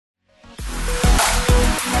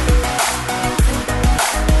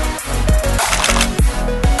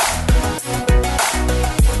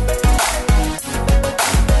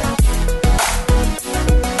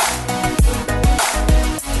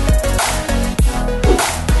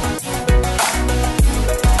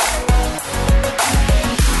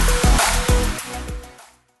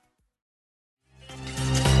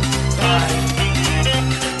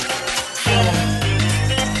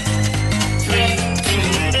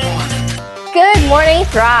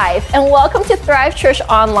morning, Thrive, and welcome to Thrive Church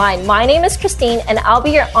Online. My name is Christine, and I'll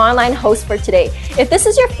be your online host for today. If this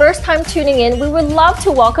is your first time tuning in, we would love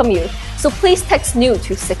to welcome you. So please text NEW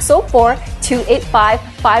to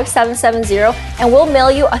 604-285-5770, and we'll mail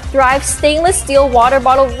you a Thrive stainless steel water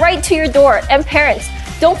bottle right to your door. And parents,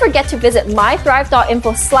 don't forget to visit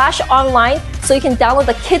mythrive.info/online so you can download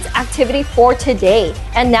the kids activity for today.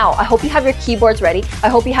 And now, I hope you have your keyboards ready. I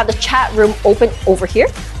hope you have the chat room open over here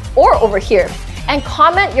or over here. And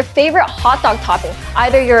comment your favorite hot dog topping,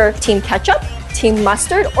 either your team ketchup, team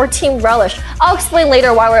mustard, or team relish. I'll explain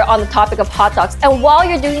later why we're on the topic of hot dogs. And while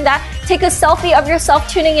you're doing that, take a selfie of yourself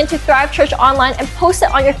tuning into Thrive Church Online and post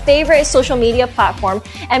it on your favorite social media platform.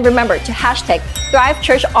 And remember to hashtag Thrive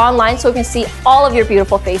Church Online so we can see all of your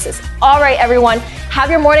beautiful faces. All right, everyone, have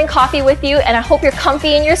your morning coffee with you, and I hope you're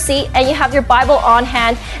comfy in your seat and you have your Bible on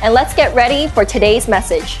hand. And let's get ready for today's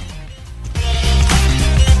message.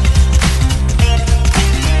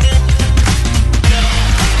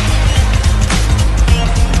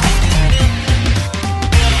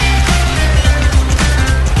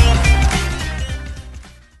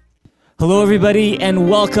 Hello, everybody, and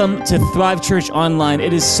welcome to Thrive Church Online.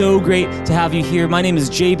 It is so great to have you here. My name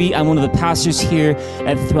is JB. I'm one of the pastors here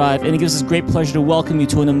at Thrive, and it gives us great pleasure to welcome you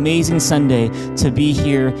to an amazing Sunday to be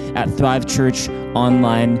here at Thrive Church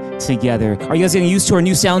Online together. Are you guys getting used to our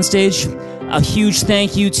new soundstage? A huge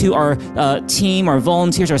thank you to our team, our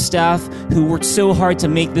volunteers, our staff who worked so hard to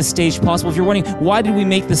make this stage possible. If you're wondering, why did we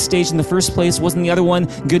make this stage in the first place? Wasn't the other one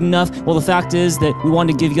good enough? Well, the fact is that we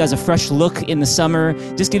wanted to give you guys a fresh look in the summer,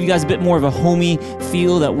 just give you guys a bit more of a homey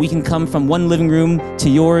feel, that we can come from one living room to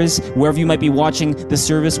yours, wherever you might be watching the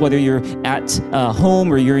service, whether you're at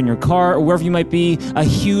home or you're in your car or wherever you might be. A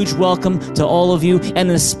huge welcome to all of you, and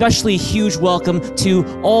an especially huge welcome to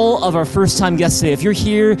all of our first-time guests today. If you're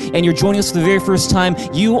here and you're joining us for the very first time,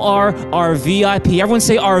 you are our VIP. Everyone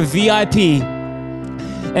say our VIP.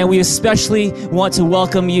 And we especially want to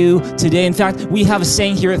welcome you today. In fact, we have a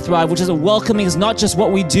saying here at Thrive, which is that welcoming is not just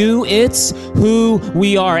what we do, it's who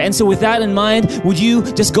we are. And so with that in mind, would you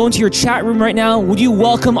just go into your chat room right now? Would you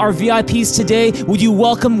welcome our VIPs today? Would you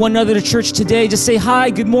welcome one another to church today? Just say hi,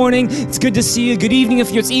 good morning, it's good to see you, good evening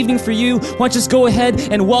if it's evening for you. Why don't you just go ahead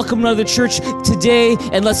and welcome another church today,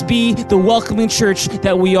 and let's be the welcoming church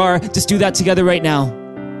that we are. Just do that together right now.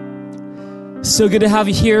 So good to have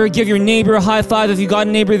you here. Give your neighbor a high five if you got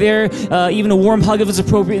a neighbor there, even a warm hug if it's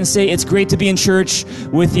appropriate, and say, it's great to be in church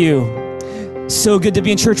with you. So good to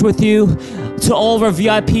be in church with you. To all of our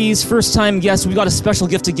VIPs, first-time guests, we got a special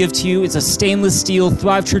gift to give to you. It's a stainless steel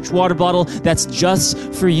Thrive Church water bottle that's just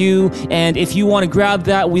for you. And if you want to grab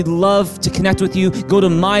that, we'd love to connect with you. Go to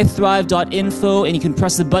mythrive.info, and you can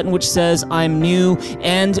press the button which says I'm new,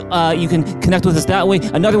 and you can connect with us that way.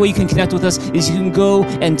 Another way you can connect with us is you can go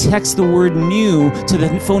and text the word new to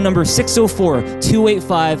the phone number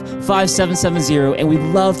 604-285-5770, and we'd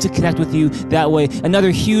love to connect with you that way.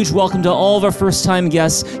 Another huge welcome to all of our first-time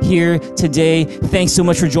guests here today. Thanks so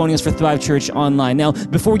much for joining us for Thrive Church Online. Now,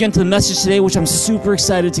 before we get into the message today, which I'm super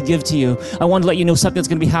excited to give to you, I want to let you know something that's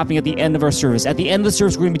going to be happening at the end of our service. At the end of the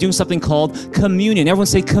service, we're going to be doing something called communion. Everyone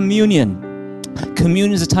say communion.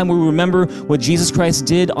 Communion is a time where we remember what Jesus Christ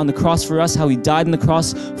did on the cross for us, how he died on the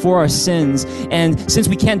cross for our sins. And since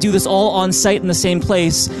we can't do this all on site in the same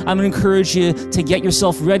place, I'm going to encourage you to get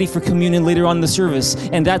yourself ready for communion later on in the service.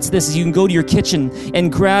 And that's this: you can go to your kitchen and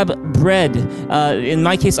grab bread. In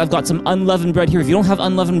my case, I've got some unleavened bread here. If you don't have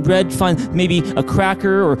unleavened bread, find maybe a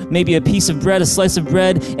cracker or maybe a piece of bread, a slice of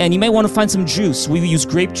bread, and you might want to find some juice. We use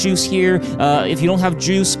grape juice here. If you don't have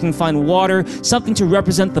juice, you can find water, something to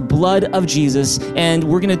represent the blood of Jesus. And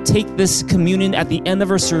we're going to take this communion at the end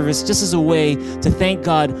of our service just as a way to thank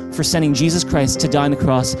God for sending Jesus Christ to die on the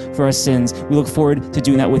cross for our sins. We look forward to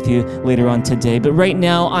doing that with you later on today. But right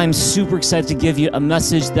now, I'm super excited to give you a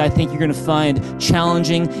message that I think you're going to find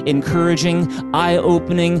challenging, encouraging,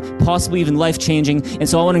 eye-opening, possibly even life-changing. And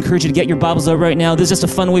so I want to encourage you to get your Bibles out right now. This is just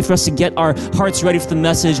a fun way for us to get our hearts ready for the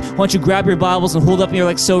message. Why don't you grab your Bibles and hold up in your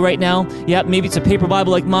like so right now? Yeah, maybe it's a paper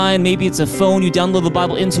Bible like mine. Maybe it's a phone you download the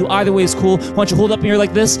Bible into. Either way is cool. Why don't you hold up in here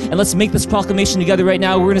like this, and let's make this proclamation together right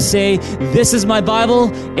now. We're going to say, this is my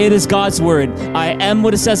Bible, it is God's Word. I am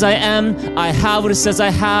what it says I am, I have what it says I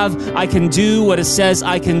have, I can do what it says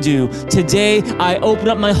I can do. Today, I open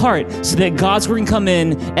up my heart so that God's Word can come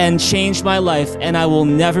in and change my life, and I will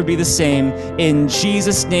never be the same. In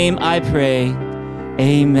Jesus' name I pray.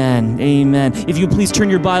 Amen. Amen. If you please turn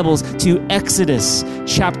your Bibles to Exodus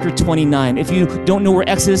chapter 29. If you don't know where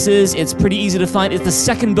Exodus is, it's pretty easy to find. It's the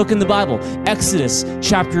second book in the Bible. Exodus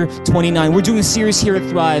chapter 29. We're doing a series here at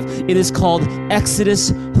Thrive. It is called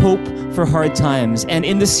Exodus hope for hard times. And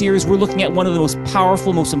in this series, we're looking at one of the most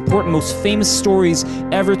powerful, most important, most famous stories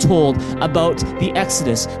ever told about the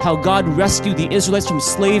Exodus, how God rescued the Israelites from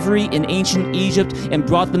slavery in ancient Egypt and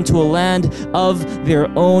brought them to a land of their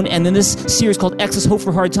own. And in this series called Exodus, Hope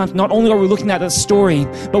for Hard Times, not only are we looking at that story,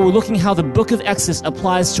 but we're looking how the book of Exodus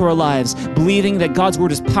applies to our lives, believing that God's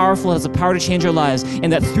word is powerful, has the power to change our lives,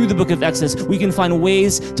 and that through the book of Exodus, we can find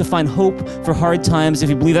ways to find hope for hard times. If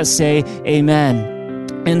you believe that, say amen.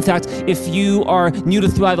 In fact, if you are new to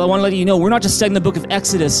Thrive, I want to let you know we're not just studying the book of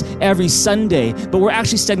Exodus every Sunday, but we're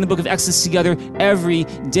actually studying the book of Exodus together every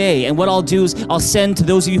day. And what I'll do is I'll send to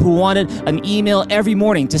those of you who want it an email every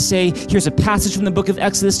morning to say, here's a passage from the book of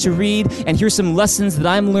Exodus to read, and here's some lessons that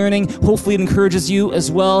I'm learning. Hopefully it encourages you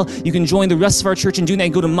as well. You can join the rest of our church in doing that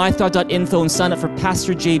and go to mythought.info and sign up for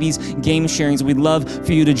Pastor JB's game sharings. We'd love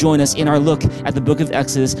for you to join us in our look at the book of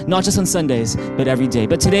Exodus, not just on Sundays, but every day.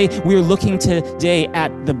 But today, we are looking today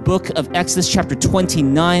at the book of Exodus chapter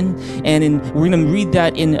 29, and we're going to read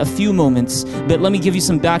that in a few moments, but let me give you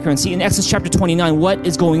some background. See, in Exodus chapter 29, what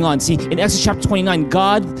is going on? See, in Exodus chapter 29,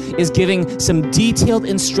 God is giving some detailed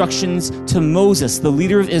instructions to Moses, the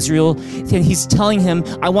leader of Israel, and he's telling him,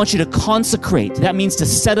 I want you to consecrate. That means to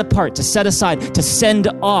set apart, to set aside, to send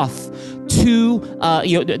off two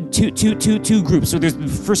groups. So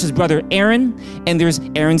there's first his brother Aaron, and there's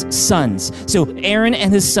Aaron's sons. So Aaron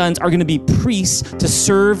and his sons are going to be priests to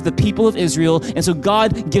serve the people of Israel. And so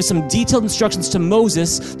God gives some detailed instructions to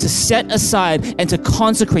Moses to set aside and to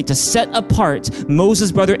consecrate, to set apart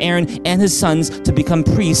Moses' brother Aaron and his sons to become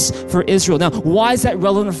priests for Israel. Now, why is that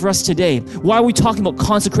relevant for us today? Why are we talking about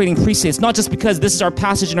consecrating priests? It's not just because this is our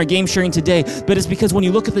passage in our game sharing today, but it's because when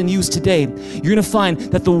you look at the news today, you're going to find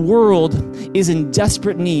that the world is in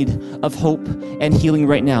desperate need of hope and healing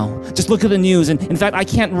right now. Just look at the news. And in fact, I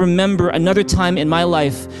can't remember another time in my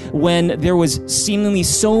life when there was seemingly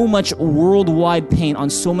so much worldwide pain on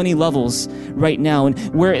so many levels right now. And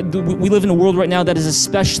where we live in a world right now that is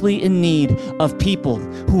especially in need of people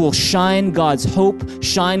who will shine God's hope,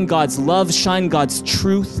 shine God's love, shine God's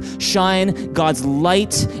truth, shine God's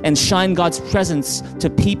light, and shine God's presence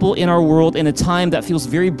to people in our world in a time that feels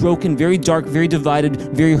very broken, very dark, very divided,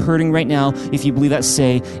 very hurting right now. If you believe that,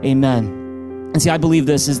 say amen. And see, I believe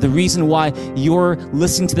this is the reason why you're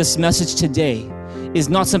listening to this message today is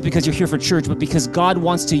not simply because you're here for church, but because God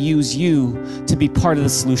wants to use you to be part of the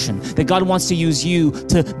solution. That God wants to use you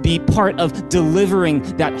to be part of delivering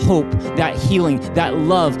that hope, that healing, that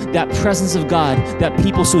love, that presence of God that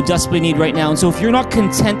people so desperately need right now. And so if you're not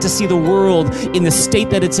content to see the world in the state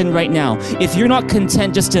that it's in right now, if you're not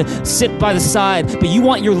content just to sit by the side, but you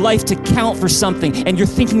want your life to count for something and you're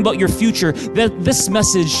thinking about your future, this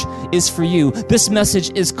message is for you. This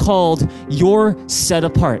message is called You're Set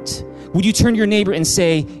Apart. Would you turn to your neighbor and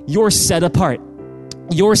say, you're set apart?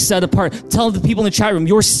 You're set apart. Tell the people in the chat room,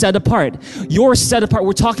 you're set apart. You're set apart.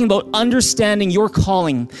 We're talking about understanding your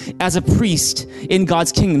calling as a priest in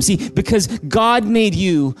God's kingdom. See, because God made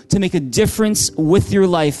you to make a difference with your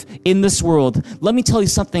life in this world. Let me tell you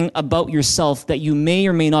something about yourself that you may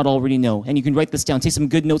or may not already know. And you can write this down. Take some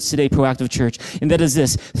good notes today, Proactive Church. And that is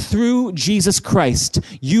this. Through Jesus Christ,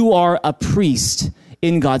 you are a priest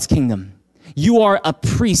in God's kingdom. You are a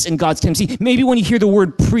priest in God's kingdom. See, maybe when you hear the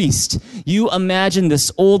word priest, you imagine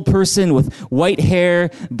this old person with white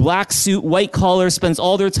hair, black suit, white collar, spends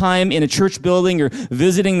all their time in a church building or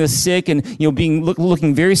visiting the sick and, being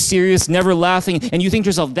looking very serious, never laughing. And you think to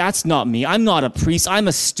yourself, that's not me. I'm not a priest. I'm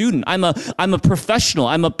a student. I'm a professional.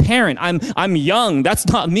 I'm a parent. I'm young. That's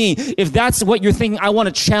not me. If that's what you're thinking, I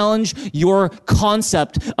want to challenge your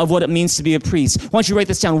concept of what it means to be a priest. Why don't you write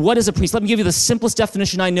this down? What is a priest? Let me give you the simplest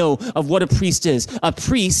definition I know of what a priest is. A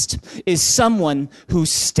priest is someone who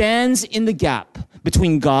stands in the gap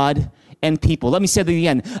between God and people. Let me say that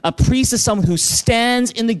again. A priest is someone who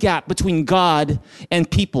stands in the gap between God and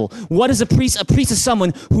people. What is a priest? A priest is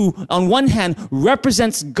someone who, on one hand,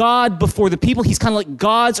 represents God before the people. He's kind of like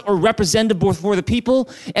God's or representative before the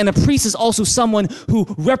people. And a priest is also someone who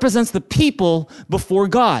represents the people before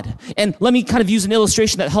God. And let me kind of use an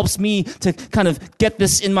illustration that helps me to kind of get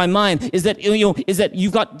this in my mind, is that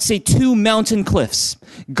you've got, say, two mountain cliffs.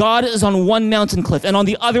 God is on one mountain cliff, and on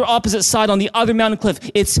the other opposite side, on the other mountain cliff,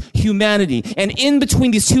 it's humanity. And in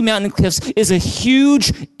between these two mountain cliffs is a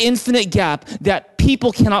huge infinite gap that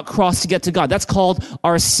people cannot cross to get to God. That's called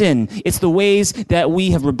our sin. It's the ways that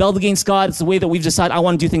we have rebelled against God. It's the way that we've decided, I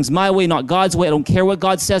want to do things my way, not God's way. I don't care what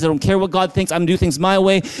God says. I don't care what God thinks. I'm going to do things my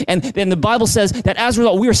way. And then the Bible says that as a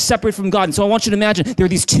result, we are separated from God. And so I want you to imagine there are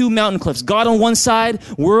these two mountain cliffs. God on one side,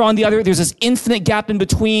 we're on the other. There's this infinite gap in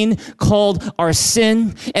between called our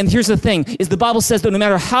sin. And here's the thing, is the Bible says that no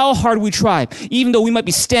matter how hard we try, even though we might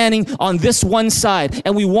be standing on this one side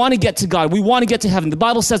and we want to get to God, we want to get to heaven, the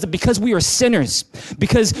Bible says that because we are sinners,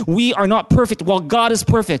 because we are not perfect while God is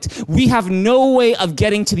perfect, we have no way of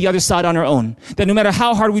getting to the other side on our own. That no matter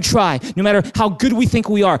how hard we try, no matter how good we think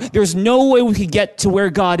we are, there's no way we could get to where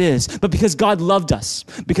God is. But because God loved us,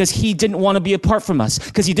 because he didn't want to be apart from us,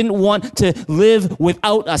 because he didn't want to live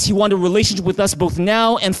without us, he wanted a relationship with us both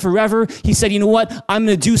now and forever, he said, you know what, I'm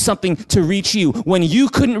going to do something to reach you. When you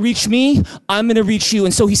couldn't reach me, I'm going to reach you.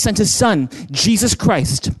 And so he sent his son, Jesus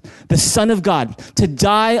Christ, the Son of God, to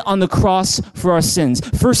die on the cross for our sins.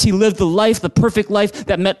 First, he lived the perfect life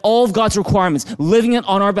that met all of God's requirements, living it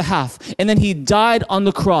on our behalf. And then he died on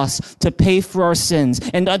the cross to pay for our sins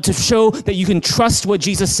and to show that you can trust what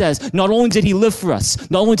Jesus says. Not only did he live for us,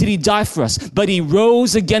 not only did he die for us, but he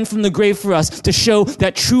rose again from the grave for us to show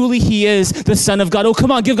that truly he is the Son of God. Oh,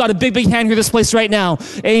 come on, give God a big, big hand here in this place right now.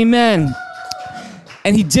 Amen.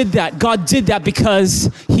 And he did that. God did that because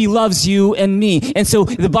he loves you and me. And so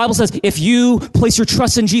the Bible says, if you place your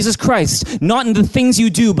trust in Jesus Christ, not in the things you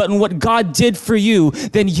do, but in what God did for you,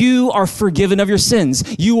 then you are forgiven of your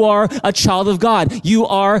sins. You are a child of God. You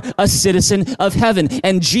are a citizen of heaven.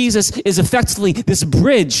 And Jesus is effectively this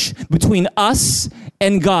bridge between us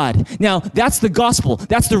and God. Now, that's the gospel.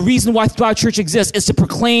 That's the reason why Thrive Church exists, is to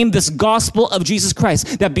proclaim this gospel of Jesus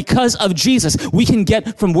Christ, that because of Jesus, we can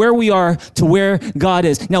get from where we are to where God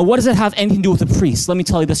is. Now, what does it have anything to do with a priest? Let me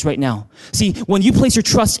tell you this right now. See, when you place your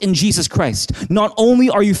trust in Jesus Christ, not only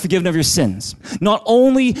are you forgiven of your sins, not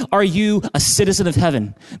only are you a citizen of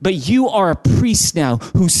heaven, but you are a priest now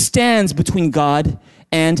who stands between God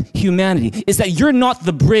and humanity. Is that you're not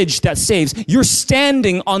the bridge that saves. You're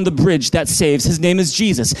standing on the bridge that saves. His name is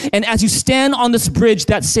Jesus. And as you stand on this bridge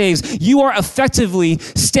that saves, you are effectively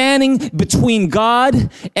standing between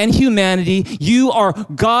God and humanity. You are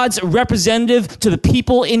God's representative to the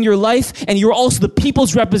people in your life, and you're also the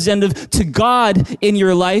people's representative to God in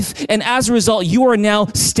your life. And as a result, you are now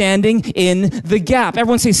standing in the gap.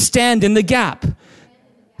 Everyone say, stand in the gap.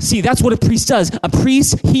 See, that's what a priest does. A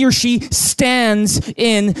priest, he or she stands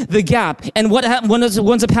in the gap. And what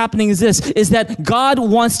ends up happening is this, is that God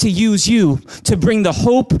wants to use you to bring the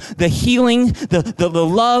hope, the healing, the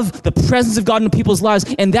love, the presence of God in people's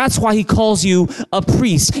lives. And that's why he calls you a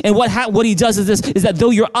priest. And what he does is this, is that though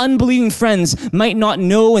your unbelieving friends might not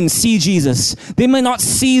know and see Jesus, they might not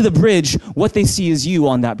see the bridge, what they see is you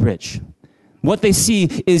on that bridge. What they see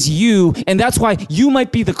is you, and that's why you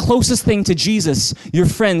might be the closest thing to Jesus your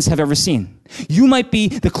friends have ever seen. You might be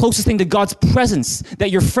the closest thing to God's presence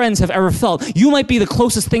that your friends have ever felt. You might be the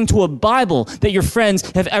closest thing to a Bible that your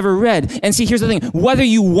friends have ever read. And see, here's the thing. Whether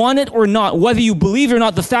you want it or not, whether you believe it or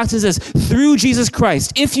not, the fact is this. Through Jesus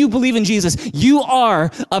Christ, if you believe in Jesus, you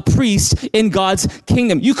are a priest in God's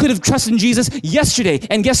kingdom. You could have trusted in Jesus yesterday.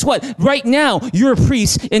 And guess what? Right now, you're a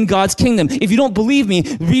priest in God's kingdom. If you don't believe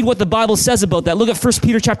me, read what the Bible says about that. Look at 1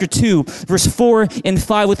 Peter chapter 2, verse 4 and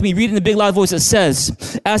 5 with me. Read it in a big loud voice. It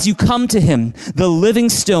says, as you come to him, the living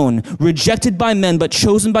stone, rejected by men but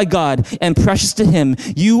chosen by God and precious to him,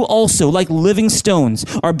 you also, like living stones,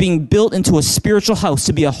 are being built into a spiritual house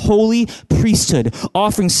to be a holy priesthood,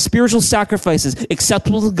 offering spiritual sacrifices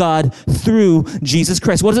acceptable to God through Jesus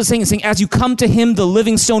Christ. What is it saying? It's saying, as you come to him, the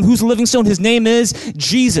living stone. Who's the living stone? His name is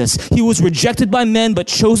Jesus. He was rejected by men but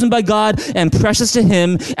chosen by God and precious to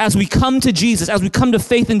him. As we come to Jesus, as we come to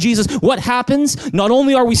faith in Jesus, what happens? Not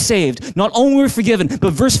only are we saved, not only are we forgiven,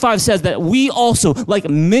 but verse 5 says that we also, like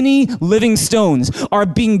many living stones, are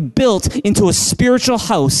being built into a spiritual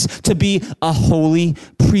house to be a holy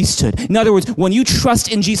priesthood. In other words, when you trust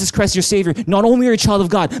in Jesus Christ, your Savior, not only are you a child of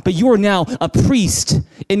God, but you are now a priest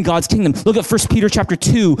in God's kingdom. Look at 1 Peter chapter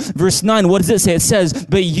 2, verse 9. What does it say? It says,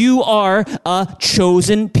 but you are a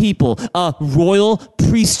chosen people, a royal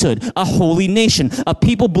priesthood, a holy nation, a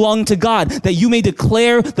people belonging to God, that you may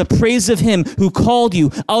declare the praise of him who called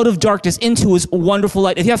you out of darkness into his wonderful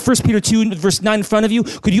light. If you have 1 Peter 2, verse 9 in front of you,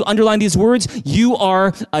 could you underline these words? You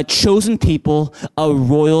are a chosen people, a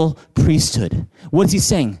royal priesthood. What is he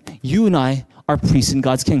saying? You and I are priests in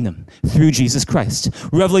God's kingdom through Jesus Christ.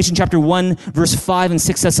 Revelation chapter 1, verse 5 and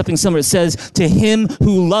 6 says something similar. It says, to him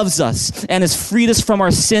who loves us and has freed us from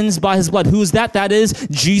our sins by his blood. Who is that? That is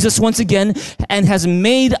Jesus once again, and has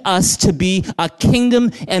made us to be a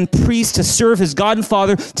kingdom and priest to serve his God and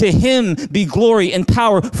Father. To him be glory and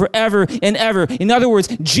power forever and ever. In other words,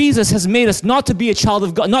 Jesus has made us not to be a child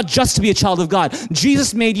of God, not just to be a child of God.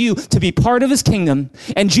 Jesus made you to be part of his kingdom,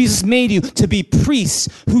 and Jesus made you to be priests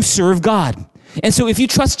who serve God. And so if you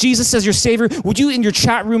trust Jesus as your Savior, would you in your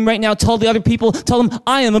chat room right now tell the other people, tell them,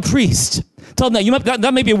 I am a priest. Tell them that.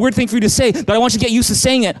 That may be a weird thing for you to say, but I want you to get used to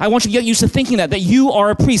saying it. I want you to get used to thinking that you are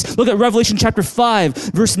a priest. Look at Revelation chapter 5,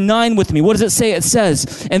 verse 9 with me. What does it say? It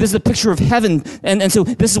says, and this is a picture of heaven, and so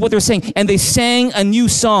this is what they're saying. And they sang a new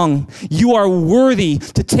song. You are worthy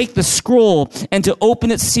to take the scroll and to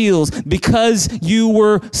open its seals because you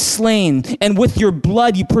were slain. And with your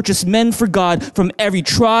blood you purchased men for God from every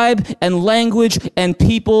tribe and language and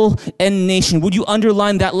people and nation. Would you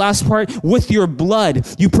underline that last part? With your blood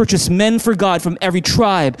you purchased men for God from every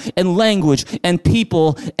tribe and language and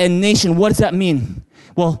people and nation. What does that mean?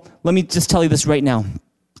 Well, let me just tell you this right now.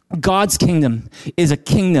 God's kingdom is a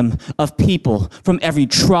kingdom of people from every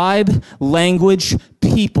tribe, language,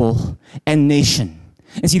 people, and nation.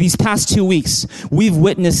 And see, these past 2 weeks, we've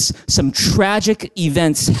witnessed some tragic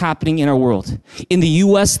events happening in our world. In the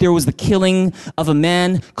U.S., there was the killing of a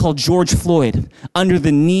man called George Floyd under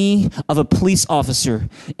the knee of a police officer.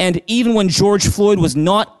 And even when George Floyd was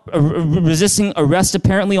not resisting arrest,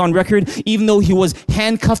 apparently on record, even though he was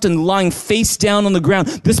handcuffed and lying face down on the ground,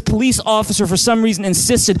 this police officer, for some reason,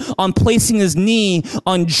 insisted on placing his knee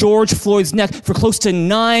on George Floyd's neck for close to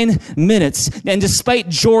 9 minutes. And despite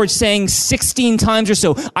George saying 16 times or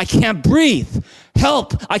so, I can't breathe.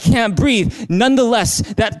 Help, I can't breathe. Nonetheless,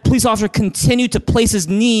 that police officer continued to place his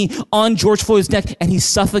knee on George Floyd's neck, and he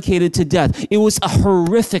suffocated to death. It was a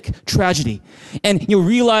horrific tragedy. And you're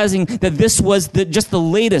realizing that this was just the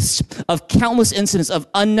latest of countless incidents of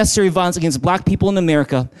unnecessary violence against black people in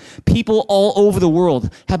America. People all over the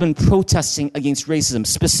world have been protesting against racism,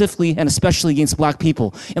 specifically and especially against black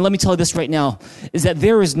people. And let me tell you this right now, is that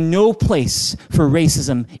there is no place for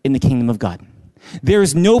racism in the kingdom of God. There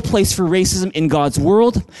is no place for racism in God's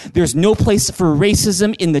world. There's no place for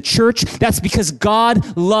racism in the church. That's because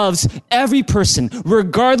God loves every person,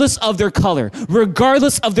 regardless of their color,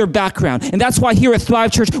 regardless of their background. And that's why here at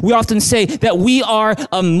Thrive Church, we often say that we are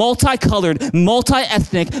a multicolored,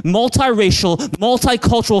 multi-ethnic, multiracial,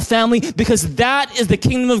 multicultural family, because that is the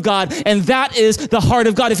kingdom of God, and that is the heart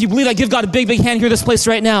of God. If you believe that, give God a big, big hand here in this place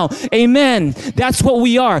right now. Amen. That's what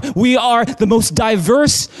we are. We are the most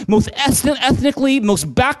diverse, most ethnically,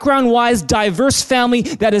 most background-wise diverse family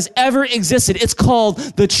that has ever existed. It's called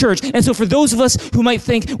the church. And so for those of us who might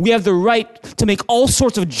think we have the right to make all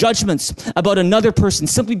sorts of judgments about another person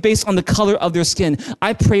simply based on the color of their skin,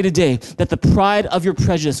 I pray today that the pride of your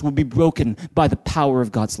prejudice will be broken by the power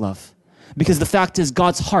of God's love. Because the fact is,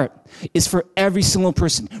 God's heart is for every single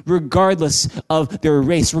person, regardless of their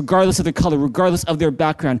race, regardless of their color, regardless of their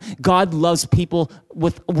background. God loves people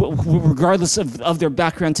regardless of their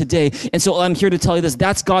background today. And so I'm here to tell you this.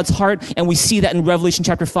 That's God's heart, and we see that in Revelation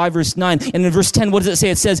chapter 5, verse 9. And in verse 10, what does it say?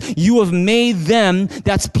 It says, you have made them,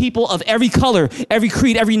 that's people of every color, every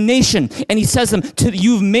creed, every nation. And he says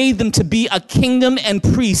you've made them to be a kingdom and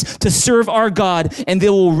priests to serve our God, and they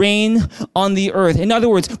will reign on the earth. In other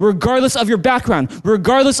words, regardless of your background,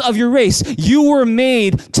 regardless of your race, you were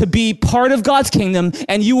made to be part of God's kingdom,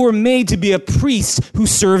 and you were made to be a priest who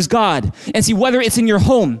serves God. And see, whether it's in your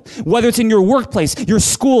home, whether it's in your workplace, your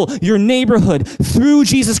school, your neighborhood, through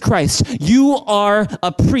Jesus Christ, you are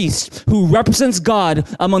a priest who represents God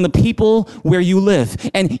among the people where you live.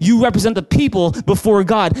 And you represent the people before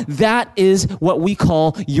God. That is what we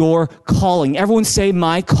call your calling. Everyone say,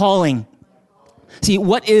 my calling. See,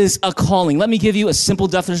 what is a calling? Let me give you a simple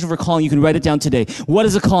definition for calling. You can write it down today. What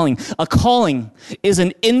is a calling? A calling is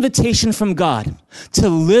an invitation from God to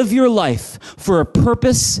live your life for a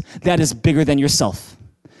purpose that is bigger than yourself.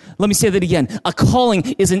 Let me say that again. A calling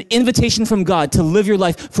is an invitation from God to live your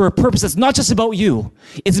life for a purpose that's not just about you.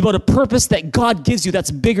 It's about a purpose that God gives you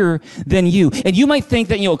that's bigger than you. And you might think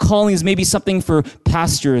that, a calling is maybe something for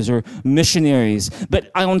pastors or missionaries.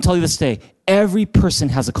 But I want to tell you this today. Every person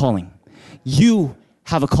has a calling. You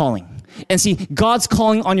have a calling. And see, God's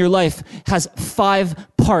calling on your life has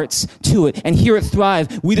 5 parts to it. And here at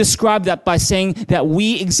Thrive, we describe that by saying that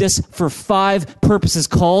we exist for 5 purposes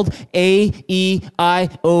called AEIOU.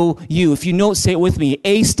 If you know it, say it with me.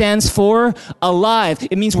 A stands for alive.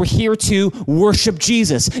 It means we're here to worship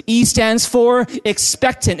Jesus. E stands for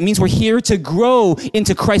expectant. It means we're here to grow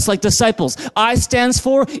into Christ-like disciples. I stands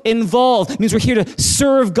for involved. It means we're here to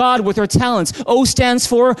serve God with our talents. O stands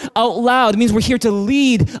for out loud. It means we're here to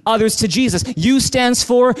lead others to Jesus. U stands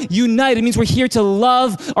for unite. It means we're here to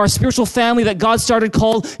love our spiritual family that God started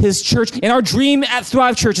called his church. And our dream at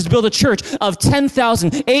Thrive Church is to build a church of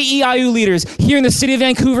 10,000 AEIU leaders here in the city of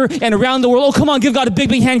Vancouver and around the world. Oh, come on, give God a big,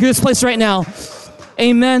 big hand here in this place right now.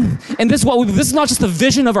 Amen. And this is not just the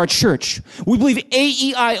vision of our church. We believe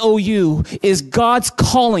AEIOU is God's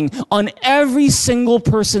calling on every single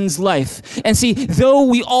person's life. And see, though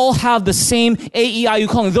we all have the same AEIOU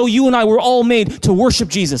calling, though you and I were all made to worship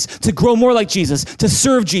Jesus, to grow more like Jesus, to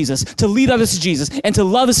serve Jesus, to lead others to Jesus, and to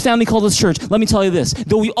love his family called his church, let me tell you this.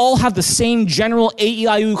 Though we all have the same general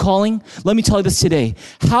AEIOU calling, let me tell you this today.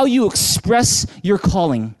 How you express your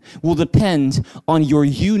calling will depend on your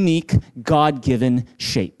unique God-given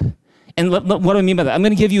shape. And what do I mean by that? I'm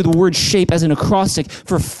going to give you the word shape as an acrostic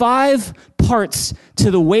for 5 parts to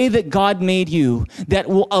the way that God made you that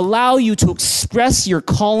will allow you to express your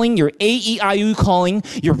calling, your AEIU calling,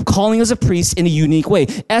 your calling as a priest in a unique way.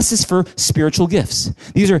 S is for spiritual gifts.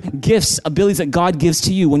 These are gifts, abilities that God gives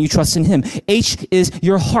to you when you trust in him. H is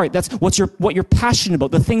your heart. That's what you're passionate about,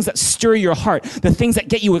 the things that stir your heart, the things that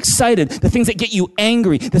get you excited, the things that get you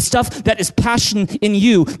angry, the stuff that is passion in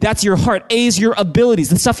you, that's your heart. A is your abilities,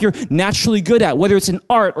 the stuff you're naturally good at, whether it's in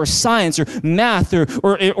art or science or math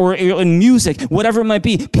or in music, whatever it might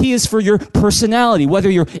be. P is for your personality, whether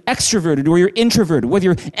you're extroverted or you're introverted, whether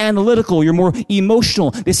you're analytical, you're more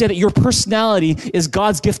emotional. They say that your personality is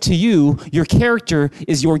God's gift to you. Your character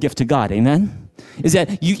is your gift to God. Amen? Is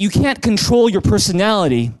that you can't control your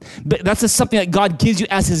personality, but that's just something that God gives you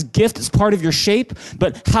as his gift. It's part of your shape,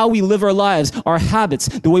 but how we live our lives, our habits,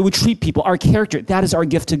 the way we treat people, our character, that is our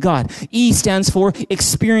gift to God. E stands for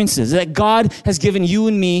experiences, that God has given you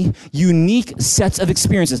and me unique sets of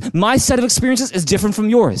experiences. My set of experiences is different from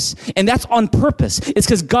yours, and that's on purpose. It's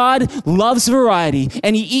because God loves variety,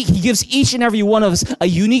 and he gives each and every one of us a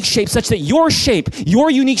unique shape such that your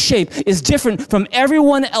unique shape is different from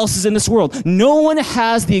everyone else's in this world. No one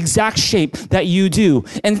has the exact shape that you do.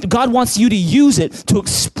 And God wants you to use it to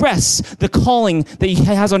express the calling that he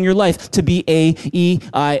has on your life to be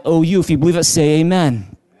AEIOU. If you believe it, say amen.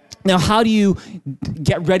 Now, how do you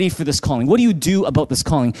get ready for this calling? What do you do about this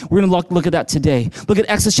calling? We're going to look at that today. Look at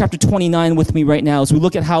Exodus chapter 29 with me right now as we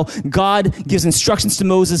look at how God gives instructions to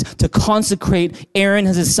Moses to consecrate Aaron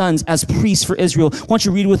and his sons as priests for Israel. Why don't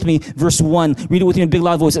you read with me verse 1. Read it with me in a big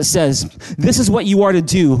loud voice. It says, "This is what you are to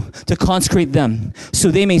do to consecrate them,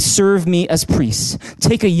 so they may serve me as priests.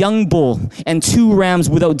 Take a young bull and 2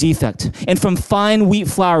 rams without defect, and from fine wheat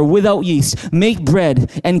flour without yeast, make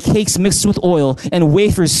bread and cakes mixed with oil and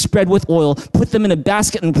wafers spread with oil, put them in a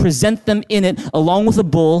basket and present them in it along with a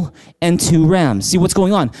bull and 2 rams." See what's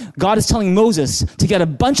going on? God is telling Moses to get a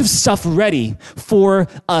bunch of stuff ready for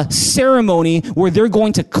a ceremony where they're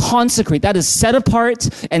going to consecrate. That is set apart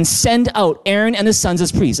and send out Aaron and his sons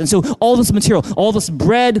as priests. And so all this material, all this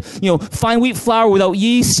bread, fine wheat flour without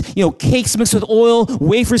yeast, cakes mixed with oil,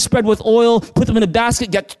 wafers spread with oil, put them in a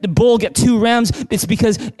basket, get the bull, get 2 rams. It's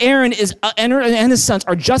because Aaron and his sons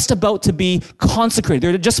are just about to be consecrated.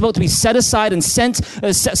 They're just about to be set aside and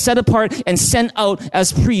set apart and sent out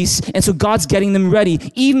as priests. And so God's getting them ready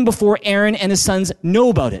even before Aaron and his sons know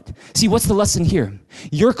about it. See, what's the lesson here?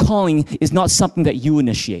 Your calling is not something that you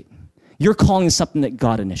initiate. Your calling is something that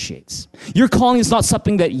God initiates. Your calling is not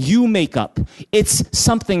something that you make up. It's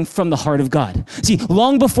something from the heart of God. See,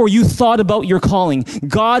 long before you thought about your calling,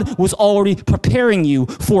 God was already preparing you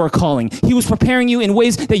for a calling. He was preparing you in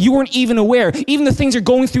ways that you weren't even aware. Even the things you're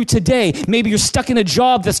going through today, maybe you're stuck in a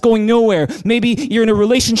job that's going nowhere. Maybe you're in a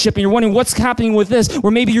relationship and you're wondering what's happening with this,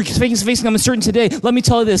 or maybe you're facing uncertainty today. Let me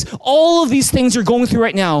tell you this. All of these things you're going through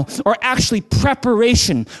right now are actually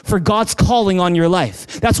preparation for God's calling on your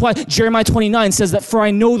life. That's why Jeremiah 29 says that, "For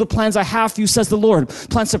I know the plans I have for you, says the Lord,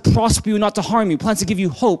 plans to prosper you, not to harm you, plans to give you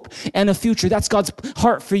hope and a future." That's God's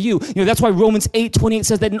heart for you. That's why Romans 8:28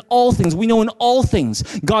 says that in all things, we know in all things,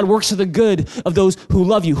 God works for the good of those who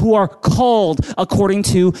love you, who are called according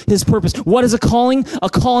to his purpose. What is a calling? A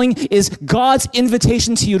calling is God's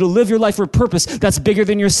invitation to you to live your life for a purpose that's bigger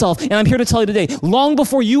than yourself. And I'm here to tell you today, long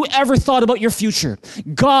before you ever thought about your future,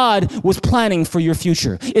 God was planning for your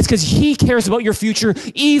future. It's because he cares about your future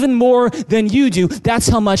even more than you do. That's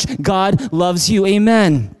how much God loves you.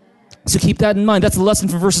 Amen. So keep that in mind. That's the lesson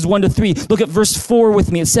from verses 1 to 3. Look at verse 4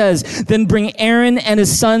 with me. It says, then bring Aaron and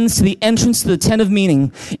his sons to the entrance to the tent of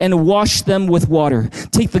meeting and wash them with water.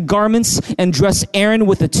 Take the garments and dress Aaron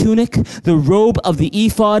with the tunic, the robe of the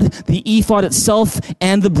ephod itself,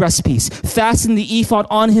 and the breastpiece. Fasten the ephod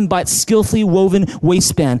on him by its skillfully woven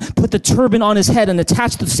waistband. Put the turban on his head and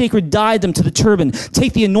attach the sacred diadem to the turban.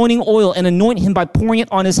 Take the anointing oil and anoint him by pouring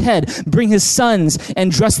it on his head. Bring his sons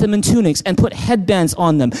and dress them in tunics and put headbands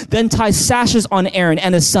on them. Then tie sashes on Aaron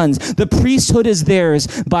and his sons. The priesthood is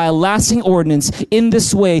theirs by a lasting ordinance. In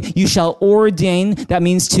this way, you shall ordain, that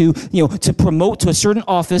means to promote to a certain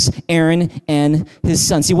office, Aaron and his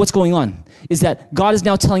sons. See, what's going on is that God is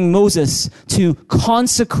now telling Moses to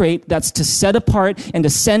consecrate, that's to set apart and to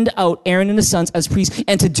send out Aaron and his sons as priests.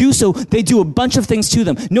 And to do so, they do a bunch of things to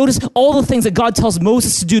them. Notice all the things that God tells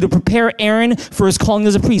Moses to do to prepare Aaron for his calling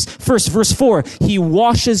as a priest. First, verse 4, he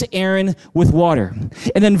washes Aaron with water.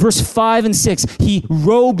 And then verse 5 and 6, he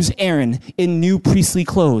robes Aaron in new priestly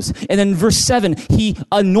clothes. And then verse 7, he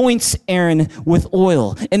anoints Aaron with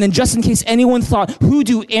oil. And then just in case anyone thought, who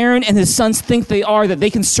do Aaron and his sons think they are that they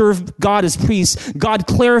can serve God as priests, God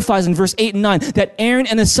clarifies in verse 8 and 9 that Aaron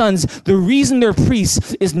and his sons, the reason they're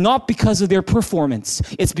priests is not because of their performance.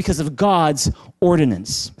 It's because of God's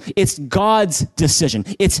ordinance. It's God's decision.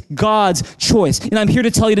 It's God's choice. And I'm here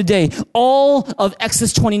to tell you today, all of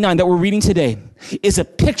Exodus 29 that we're reading today is a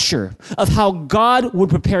picture of how God would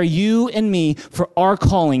prepare you and me for our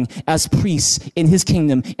calling as priests in his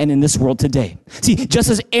kingdom and in this world today. See, just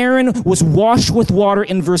as Aaron was washed with water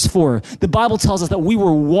in verse 4, the Bible tells us that we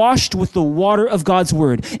were washed with the water of God's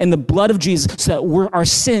word and the blood of Jesus so that our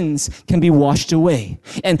sins can be washed away.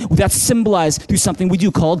 And that's symbolized through something we do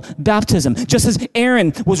called baptism. Just as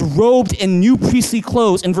Aaron was robed in new priestly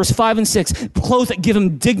clothes in verse 5 and 6, clothes that give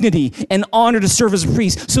him dignity and honor to serve as a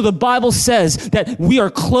priest. So the Bible says that we are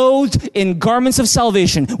clothed in garments of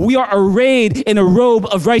salvation. We are arrayed in a robe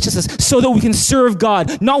of righteousness so that we can serve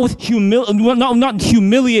God, not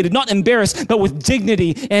humiliated, not embarrassed, but with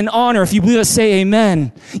dignity and honor. If you believe it, say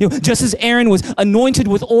amen. Just as Aaron was anointed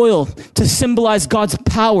with oil to symbolize God's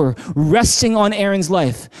power resting on Aaron's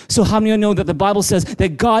life. So how many of you know that the Bible says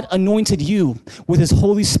that God anointed you with his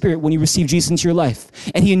Holy Spirit when you received Jesus into your life?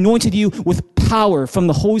 And he anointed you with power from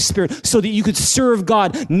the Holy Spirit so that you could serve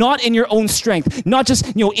God, not in your own strength, not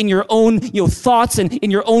just, in your own, thoughts and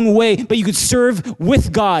in your own way, but you could serve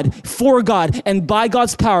with God, for God, and by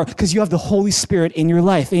God's power because you have the Holy Spirit in your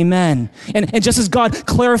life. Amen. And just as God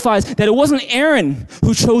clarifies that it wasn't Aaron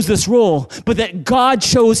who chose this role, but that God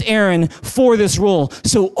chose Aaron for this role.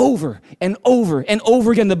 So over and over and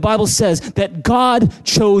over again, the Bible says that God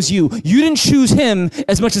chose you. You didn't choose him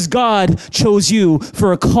as much as God chose you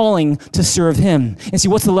for a calling to serve him. And see,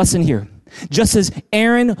 what's the lesson here? Just as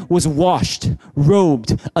Aaron was washed,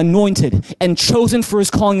 robed, anointed, and chosen for his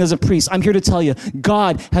calling as a priest, I'm here to tell you,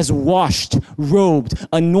 God has washed, robed,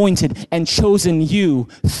 anointed, and chosen you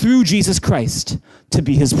through Jesus Christ to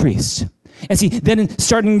be his priest. And see, then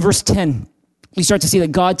starting in verse 10, you start to see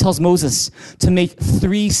that God tells Moses to make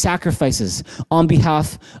 3 sacrifices on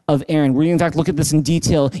behalf of Aaron. We're going to, in fact, look at this in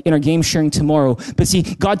detail in our game sharing tomorrow. But see,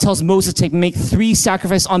 God tells Moses to make 3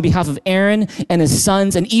 sacrifices on behalf of Aaron and his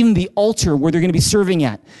sons and even the altar where they're going to be serving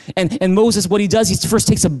at. And Moses, what he does, he first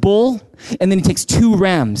takes a bull and then he takes 2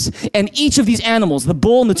 rams. And each of these animals, the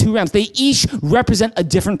bull and the 2 rams, they each represent a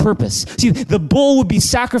different purpose. See, the bull would be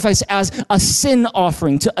sacrificed as a sin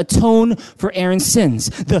offering to atone for Aaron's sins.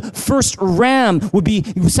 The first ram would be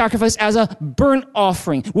sacrificed as a burnt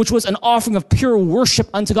offering, which was an offering of pure worship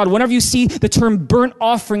unto God. Whenever you see the term burnt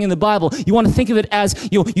offering in the Bible, you want to think of it as,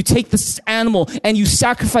 you take this animal and you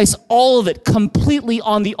sacrifice all of it completely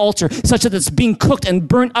on the altar, such that it's being cooked and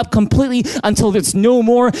burnt up completely until there's no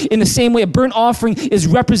more. In the same way, a burnt offering is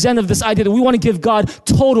representative of this idea that we want to give God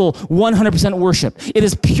total 100% worship. It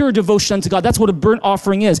is pure devotion unto God. That's what a burnt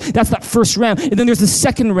offering is. That's that first ram. And then there's the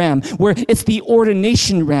second ram, where it's the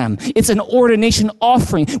ordination ram. It's an ordination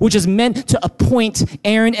offering, which is meant to appoint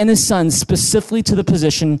Aaron and his sons specifically to the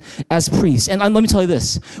position as priests. And let me tell you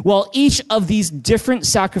this, while each of these different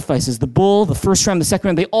sacrifices, the bull, the first ram, the second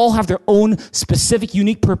ram, they all have their own specific,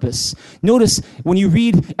 unique purpose. Notice when you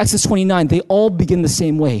read Exodus 29, they all begin the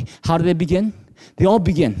same way. How do they begin? They all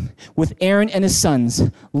begin with Aaron and his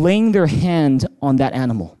sons laying their hand on that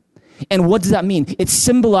animal. And what does that mean? It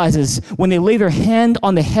symbolizes when they lay their hand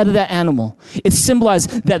on the head of that animal, it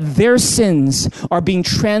symbolizes that their sins are being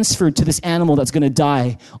transferred to this animal that's going to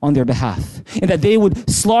die on their behalf. And that they would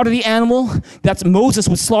slaughter the animal. That's Moses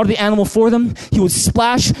would slaughter the animal for them. He would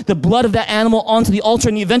splash the blood of that animal onto the altar,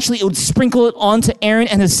 and eventually it would sprinkle it onto Aaron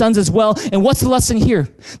and his sons as well. And what's the lesson here?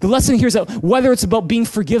 The lesson here is that whether it's about being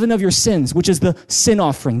forgiven of your sins, which is the sin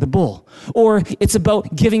offering, the bull, or it's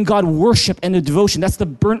about giving God worship and a devotion, that's the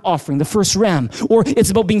burnt offering, the first ram, or it's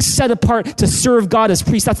about being set apart to serve God as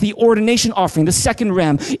priest, that's the ordination offering, the second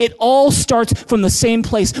ram. It all starts from the same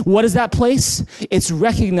place. What is that place? It's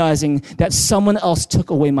recognizing that someone else took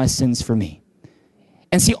away my sins for me.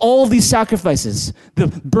 And see, all of these sacrifices, the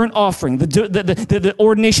burnt offering, the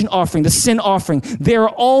ordination offering, the sin offering, they are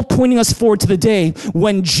all pointing us forward to the day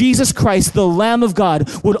when Jesus Christ, the Lamb of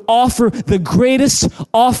God, would offer the greatest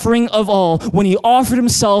offering of all, when he offered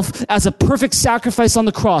himself as a perfect sacrifice on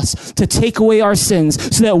the cross to take away our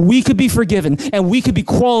sins so that we could be forgiven and we could be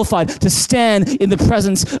qualified to stand in the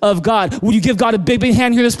presence of God. Would you give God a big, big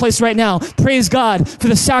hand here in this place right now? Praise God for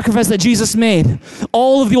the sacrifice that Jesus made.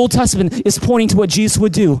 All of the Old Testament is pointing to what Jesus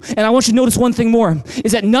would do. And I want you to notice one thing more,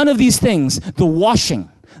 is that none of these things, the washing,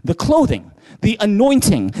 the clothing, the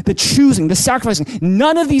anointing, the choosing, the sacrificing,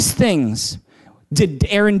 none of these things did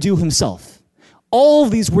Aaron do himself. All of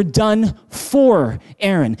these were done for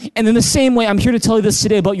Aaron. And in the same way, I'm here to tell you this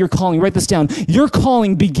today about your calling. Write this down. Your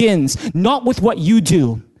calling begins not with what you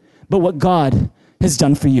do, but what God has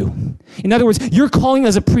done for you. In other words, your calling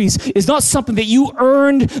as a priest is not something that you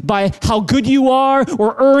earned by how good you are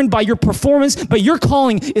or earned by your performance, but your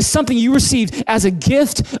calling is something you received as a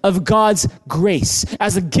gift of God's grace,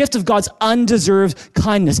 as a gift of God's undeserved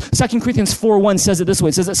kindness. 2 Corinthians 4:1 says it this way.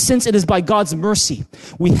 It says that since it is by God's mercy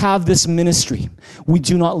we have this ministry, we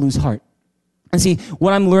do not lose heart. And see,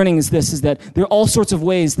 what I'm learning is this, is that there are all sorts of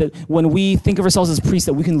ways that when we think of ourselves as priests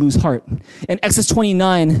that we can lose heart. And Exodus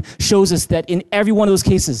 29 shows us that in every one of those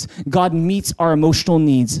cases, God meets our emotional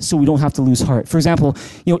needs so we don't have to lose heart. For example,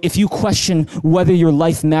 if you question whether your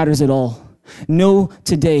life matters at all, know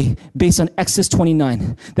today, based on Exodus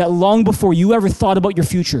 29, that long before you ever thought about your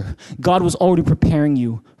future, God was already preparing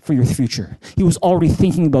you for your future. He was already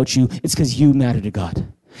thinking about you. It's because you matter to God.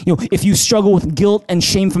 If you struggle with guilt and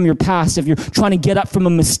shame from your past, if you're trying to get up from a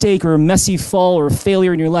mistake or a messy fall or a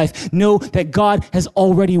failure in your life, know that God has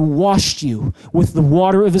already washed you with the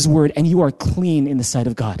water of his word and you are clean in the sight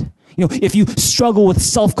of God. If you struggle with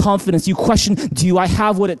self-confidence, you question, do I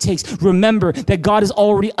have what it takes? Remember that God has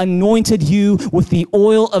already anointed you with the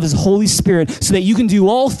oil of his Holy Spirit so that you can do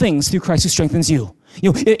all things through Christ who strengthens you.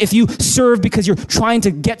 If you serve because you're trying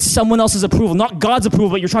to get someone else's approval, not God's approval,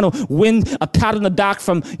 but you're trying to win a pat on the back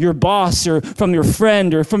from your boss or from your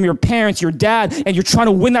friend or from your parents, your dad, and you're trying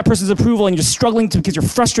to win that person's approval and you're struggling because you're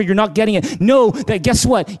frustrated, you're not getting it, know that guess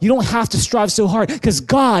what? You don't have to strive so hard because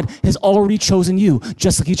God has already chosen you,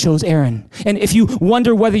 just like he chose Aaron. And if you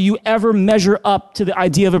wonder whether you ever measure up to the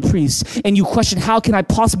idea of a priest and you question, how can I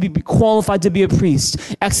possibly be qualified to be a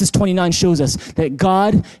priest? Exodus 29 shows us that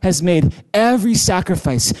God has made every sacrifice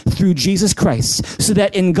through Jesus Christ so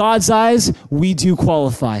that in God's eyes, we do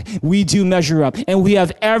qualify, we do measure up, and we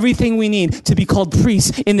have everything we need to be called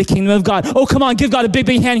priests in the kingdom of God. Oh, come on, give God a big,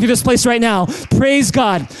 big hand here in this place right now. Praise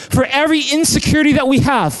God for every insecurity that we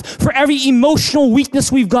have, for every emotional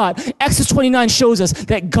weakness we've got. Exodus 29 shows us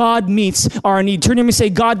that God meets our need. Turn to me and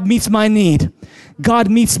say, God meets my need.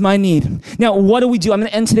 God meets my need. Now, what do we do? I'm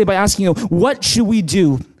going to end today by asking you, what should we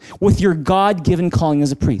do with your God-given calling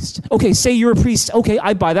as a priest? Okay, say you're a priest. Okay,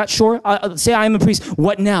 I buy that, sure. Say I am a priest.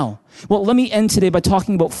 What now? Well, let me end today by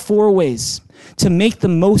talking about 4 ways to make the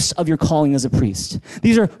most of your calling as a priest.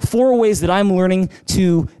 These are 4 ways that I'm learning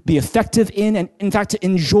to be effective in and, in fact, to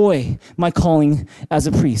enjoy my calling as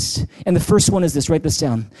a priest. And the first one is this. Write this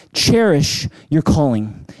down. Cherish your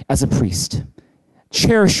calling as a priest.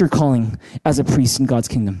 Cherish your calling as a priest in God's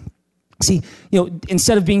kingdom. See,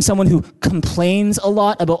 instead of being someone who complains a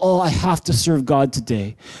lot about, I have to serve God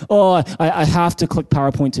today. I have to click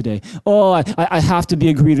PowerPoint today. I have to be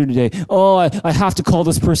a greeter today. I have to call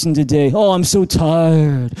this person today. I'm so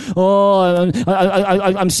tired.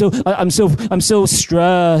 I'm so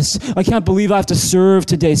stressed. I can't believe I have to serve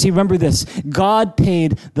today. See, remember this. God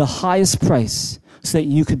paid the highest price so that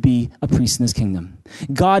you could be a priest in his kingdom.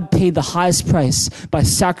 God paid the highest price by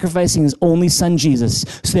sacrificing his only son, Jesus,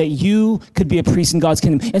 so that you could be a priest in God's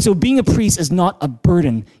kingdom. And so being a priest is not a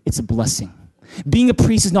burden, it's a blessing. Being a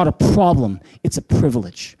priest is not a problem, it's a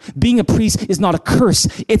privilege. Being a priest is not a curse,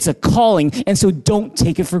 it's a calling. And so don't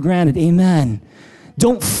take it for granted. Amen.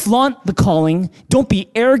 Don't flaunt the calling. Don't be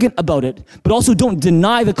arrogant about it, but also don't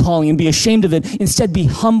deny the calling and be ashamed of it. Instead, be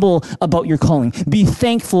humble about your calling. Be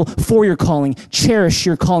thankful for your calling. Cherish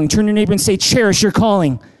your calling. Turn to your neighbor and say, cherish your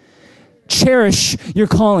calling. Cherish your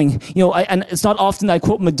calling. And it's not often that I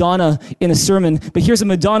quote Madonna in a sermon, but here's a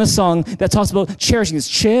Madonna song that talks about cherishing. It's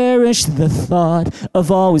cherish the thought of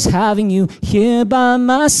always having you here by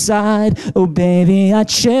my side. Oh, baby, I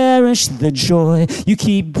cherish the joy. You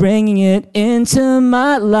keep bringing it into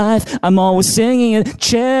my life. I'm always singing it.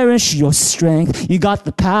 Cherish your strength. You got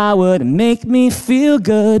the power to make me feel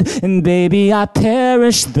good. And baby, I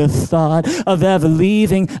perish the thought of ever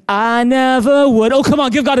leaving. I never would. Oh, come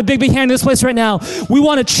on, give God a big hand in this place right now. We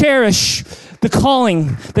want to cherish the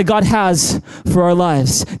calling that God has for our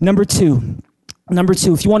lives. Number two,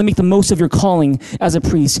 if you want to make the most of your calling as a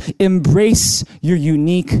priest, embrace your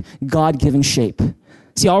unique God-given shape.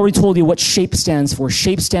 See, I already told you what shape stands for.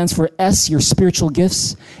 Shape stands for S, your spiritual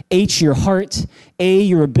gifts, H, your heart, A,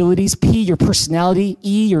 your abilities, P, your personality,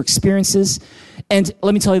 E, your experiences. And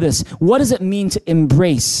let me tell you this, what does it mean to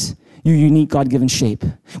embrace your unique God-given shape?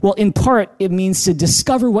 Well, in part, it means to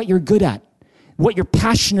discover what you're good at, what you're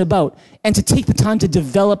passionate about, and to take the time to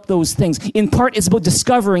develop those things. In part, it's about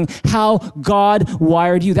discovering how God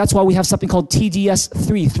wired you. That's why we have something called TDS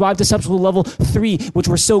 3, Thrive Discipleship Level 3, which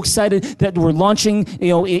we're so excited that we're launching,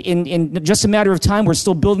 in just a matter of time. We're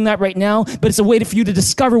still building that right now, but it's a way for you to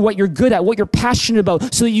discover what you're good at, what you're passionate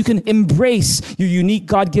about, so that you can embrace your unique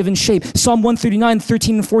God-given shape. Psalm 139,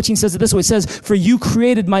 13 and 14 says it this way. It says, for you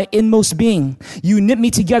created my inmost being. You knit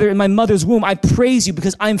me together in my mother's womb. I praise you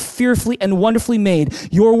because I'm fearfully and wonderfully made.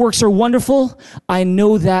 Your works are wonderful. I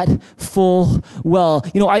know that full well.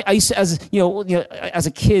 I used to, as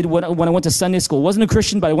a kid, when I went to Sunday school, wasn't a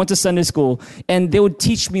Christian, but I went to Sunday school, and they would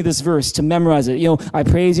teach me this verse to memorize it. I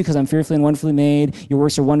praise you because I'm fearfully and wonderfully made. Your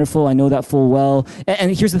works are wonderful. I know that full well.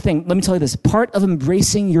 And here's the thing. Let me tell you this. Part of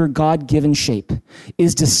embracing your God-given shape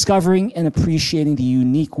is discovering and appreciating the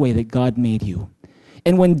unique way that God made you.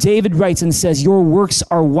 And when David writes and says, your works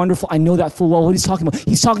are wonderful, I know that full well. What he's talking about?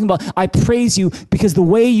 He's talking about, I praise you because the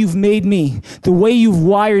way you've made me, the way you've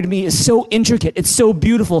wired me is so intricate. It's so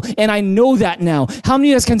beautiful. And I know that now. How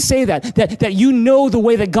many of us can say that you know the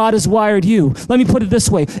way that God has wired you? Let me put it this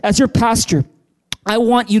way. As your pastor, I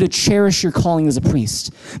want you to cherish your calling as a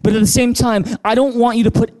priest. But at the same time, I don't want you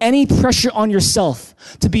to put any pressure on yourself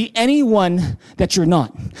to be anyone that you're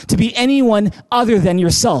not, to be anyone other than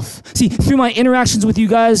yourself. See, through my interactions with you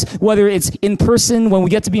guys, whether it's in person, when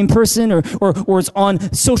we get to be in person, or it's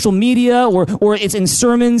on social media, or it's in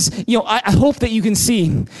sermons, I hope that you can see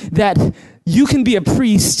that you can be a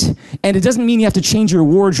priest, and it doesn't mean you have to change your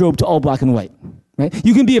wardrobe to all black and white. Right?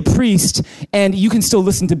 You can be a priest and you can still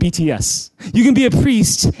listen to BTS. You can be a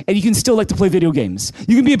priest and you can still like to play video games.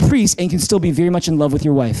 You can be a priest and you can still be very much in love with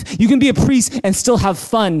your wife. You can be a priest and still have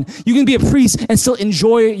fun. You can be a priest and still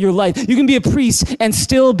enjoy your life. You can be a priest and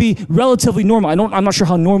still be relatively normal. I'm not sure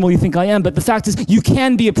how normal you think I am, but the fact is you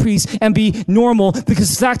can be a priest and be normal,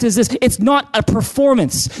 because the fact is this, it's not a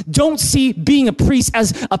performance. Don't see being a priest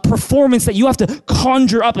as a performance that you have to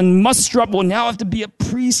conjure up and muster up. Well, now I have to be a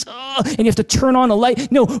priest, and you have to turn on a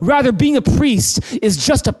light. No, rather being a priest is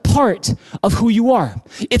just a part of who you are.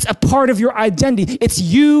 It's a part of your identity. It's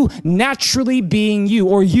you naturally being you,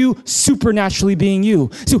 or you supernaturally being you.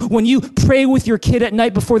 So when you pray with your kid at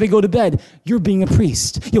night before they go to bed, you're being a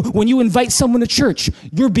priest. When you invite someone to church,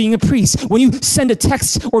 you're being a priest. When you send a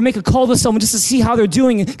text or make a call to someone just to see how they're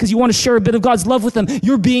doing because you want to share a bit of God's love with them,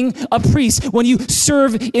 you're being a priest. When you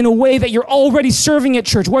serve in a way that you're already serving at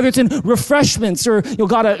church, whether it's in refreshments or,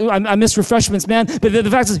 God, I miss refreshments, man. But the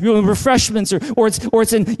fact is, refreshments, or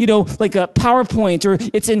it's in like a PowerPoint, or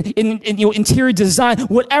it's in interior design,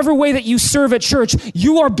 whatever way that you serve at church,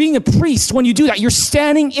 you are being a priest when you do that. You're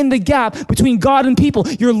standing in the gap between God and people.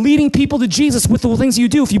 You're leading people to Jesus with the things you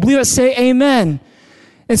do. If you believe that, say amen.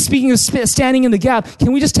 And speaking of standing in the gap,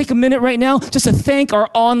 can we just take a minute right now just to thank our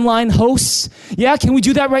online hosts? Yeah, can we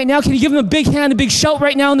do that right now? Can you give them a big hand, a big shout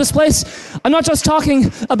right now in this place? I'm not just talking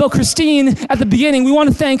about Christine at the beginning. We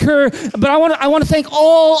want to thank her, but I want to thank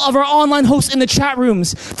all of our online hosts in the chat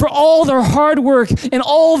rooms for all their hard work and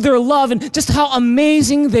all of their love and just how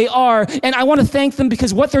amazing they are. And I want to thank them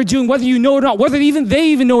because what they're doing, whether you know it or not, whether they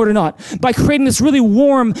even know it or not, by creating this really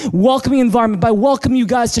warm, welcoming environment, by welcoming you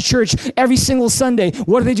guys to church every single Sunday.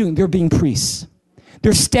 What are they doing? They're being priests.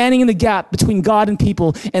 They're standing in the gap between God and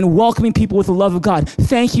people and welcoming people with the love of God.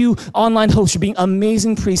 Thank you, online hosts, for being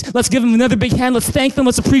amazing priests. Let's give them another big hand. Let's thank them.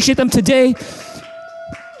 Let's appreciate them today.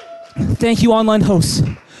 Thank you, online hosts.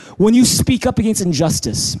 When you speak up against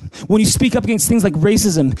injustice, when you speak up against things like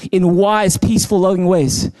racism in wise, peaceful, loving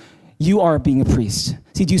ways, you are being a priest.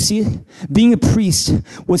 See, do you see it? Being a priest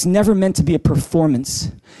was never meant to be a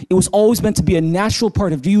performance. It was always meant to be a natural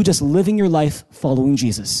part of you just living your life following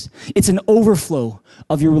Jesus. It's an overflow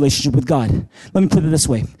of your relationship with God. Let me put it this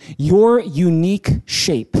way. Your unique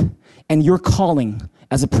shape and your calling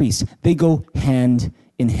as a priest, they go hand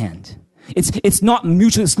in hand. It's not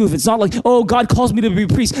mutually exclusive. It's not like, oh, God calls me to be a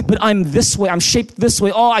priest, but I'm this way. I'm shaped this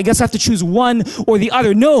way. Oh, I guess I have to choose one or the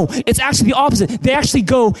other. No, it's actually the opposite. They actually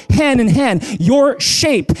go hand in hand. Your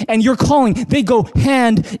shape and your calling, they go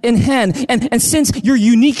hand in hand. And since your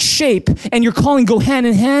unique shape and your calling go hand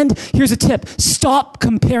in hand, here's a tip. Stop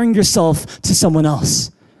comparing yourself to someone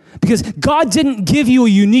else. Because God didn't give you a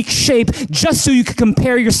unique shape just so you could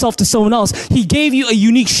compare yourself to someone else. He gave you a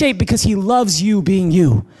unique shape because he loves you being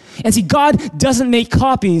you. And see, God doesn't make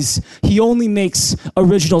copies. He only makes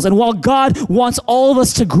originals. And while God wants all of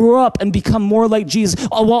us to grow up and become more like Jesus,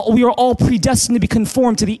 while we are all predestined to be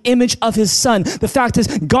conformed to the image of his son, the fact is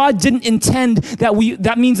God didn't intend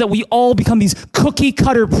that means that we all become these cookie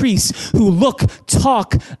cutter priests who look,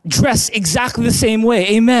 talk, dress exactly the same way.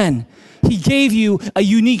 Amen. He gave you a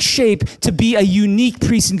unique shape to be a unique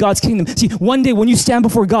priest in God's kingdom. See, one day when you stand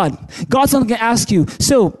before God, God's not going to ask you,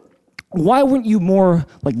 so why weren't you more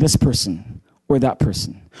like this person or that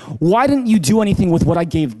person? Why didn't you do anything with what I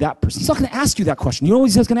gave that person? He's not going to ask you that question. You know what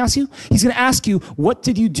he's going to ask you? He's going to ask you, what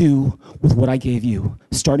did you do with what I gave you?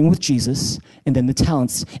 Starting with Jesus and then the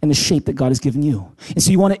talents and the shape that God has given you. And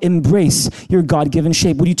so you want to embrace your God-given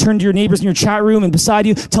shape. Would you turn to your neighbors in your chat room and beside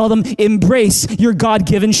you, tell them, embrace your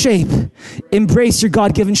God-given shape. Embrace your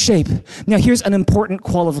God-given shape. Now here's an important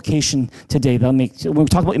qualification today that I'll make. When we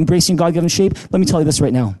talk about embracing God-given shape, let me tell you this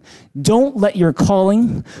right now. Don't let your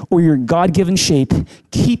calling or your God-given shape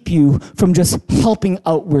keep you from just helping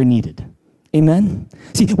out where needed. Amen?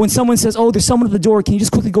 See, when someone says, oh, there's someone at the door, can you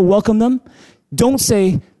just quickly go welcome them? Don't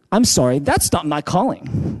say, I'm sorry, that's not my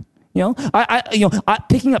calling.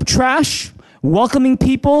 Picking up trash, welcoming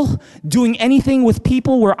people, doing anything with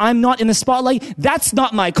people where I'm not in the spotlight, that's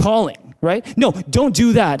not my calling. Right? No, don't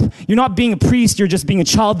do that. You're not being a priest, you're just being a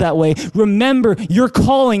child that way. Remember, your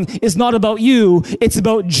calling is not about you, it's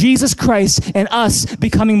about Jesus Christ and us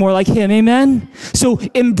becoming more like him. Amen? So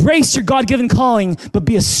embrace your God-given calling, but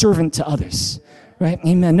be a servant to others. Right?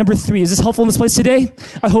 Amen. Number 3, is this helpful in this place today?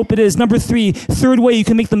 I hope it is. Number 3, third way you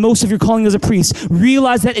can make the most of your calling as a priest.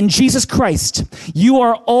 Realize that in Jesus Christ, you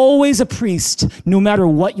are always a priest, no matter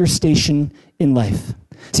what your station in life.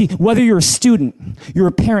 See, whether you're a student, you're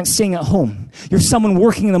a parent staying at home, you're someone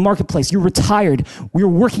working in the marketplace, you're retired, you're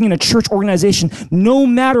working in a church organization, no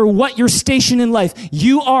matter what your station in life,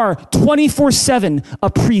 you are 24/7 a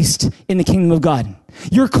priest in the kingdom of God.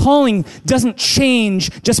 Your calling doesn't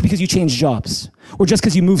change just because you change jobs, or just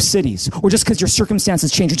because you move cities, or just because your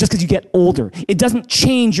circumstances change, or just because you get older. It doesn't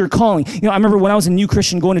change your calling. I remember when I was a new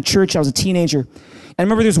Christian going to church, I was a teenager, and I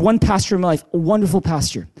remember there's one pastor in my life, a wonderful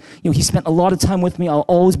pastor. He spent a lot of time with me. I'll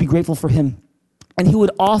always be grateful for him. And he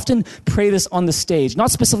would often pray this on the stage, not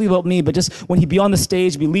specifically about me, but just when he'd be on the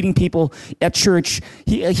stage, be leading people at church,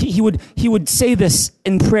 he would say this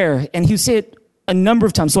in prayer, and he would say it a number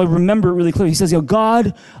of times, so I remember it really clearly. He says,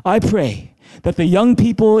 God, I pray that the young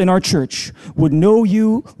people in our church would know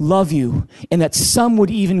you, love you, and that some would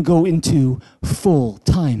even go into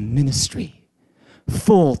full-time ministry.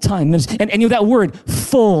 Full-time ministry. And that word,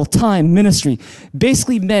 full-time ministry,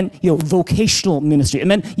 basically meant, vocational ministry. It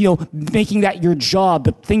meant, making that your job,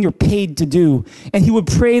 the thing you're paid to do. And he would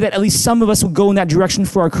pray that at least some of us would go in that direction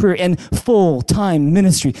for our career and full-time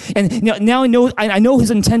ministry. And now I know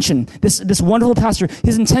his intention. This wonderful pastor,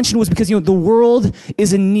 his intention was because, the world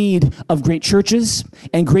is in need of great churches,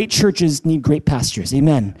 and great churches need great pastors.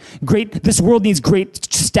 Amen. This world needs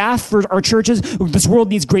great staff for our churches. This world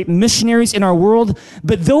needs great missionaries in our world.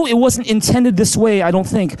 But though it wasn't intended this way, I don't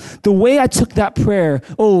think, the way I took that prayer,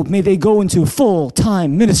 oh, may they go into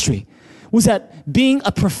full-time ministry, was that being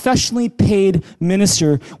a professionally paid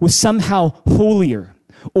minister was somehow holier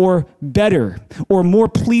or better or more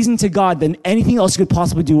pleasing to God than anything else you could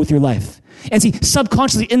possibly do with your life. And see,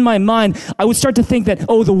 subconsciously in my mind, I would start to think that,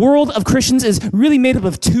 the world of Christians is really made up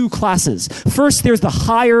of 2 classes. First, there's the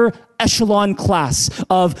higher echelon class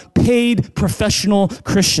of paid professional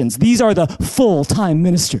Christians. These are the full-time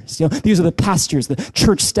ministers. These are the pastors, the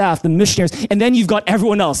church staff, the missionaries, and then you've got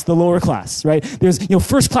everyone else, the lower class, right? There's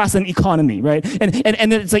first class and economy, right? And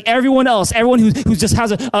then it's like everyone else, everyone who just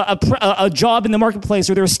has a job in the marketplace,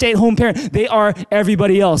 or they're a stay-at-home parent, they are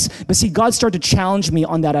everybody else. But see, God started to challenge me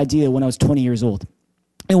on that idea when I was 20 years old.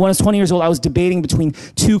 And when I was 20 years old, I was debating between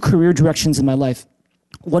 2 career directions in my life.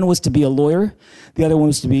 One was to be a lawyer. The other one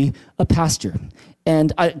was to be a pastor.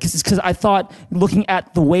 And because I thought, looking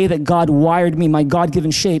at the way that God wired me, my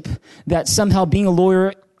God-given shape, that somehow being a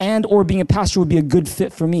lawyer and or being a pastor would be a good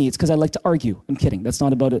fit for me. It's because I like to argue. I'm kidding. That's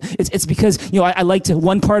not about it. It's because, I like to,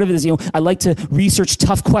 one part of it is, I like to research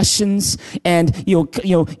tough questions and,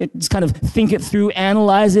 just kind of think it through,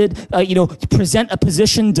 analyze it, present a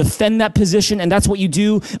position, defend that position. And that's what you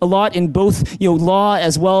do a lot in both, law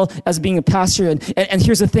as well as being a pastor. And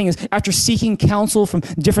here's the thing is, after seeking counsel from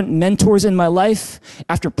different mentors in my life,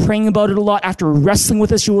 after praying about it a lot, after wrestling with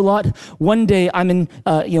this issue a lot, one day I'm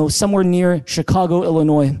in, somewhere near Chicago,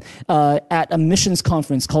 Illinois, at a missions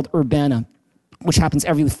conference called Urbana, which happens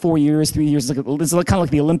every 4 years, 3 years. It's kind of like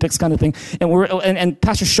the Olympics kind of thing. And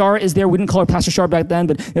Pastor Shar is there. We didn't call her Pastor Shar back then,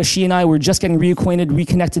 but she and I were just getting reacquainted,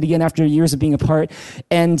 reconnected again after years of being apart.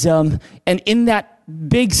 And in that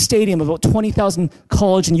big stadium of about 20,000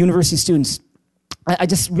 college and university students, I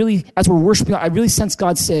just really, as we're worshiping, I really sense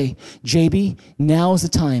God say, JB, now is the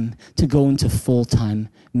time to go into full-time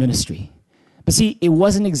ministry. But see, it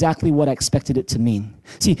wasn't exactly what I expected it to mean.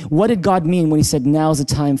 See, what did God mean when he said, now's the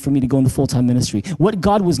time for me to go into full-time ministry? What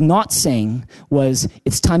God was not saying was,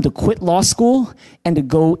 it's time to quit law school and to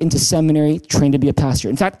go into seminary, train to be a pastor.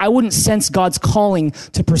 In fact, I wouldn't sense God's calling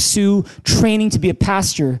to pursue training to be a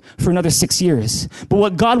pastor for another 6 years. But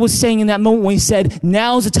what God was saying in that moment when he said,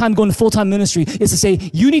 now's the time to go into full-time ministry, is to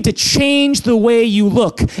say, you need to change the way you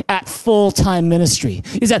look at full-time ministry.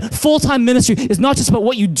 Is that full-time ministry is not just about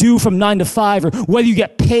what you do from 9 to 5, or whether you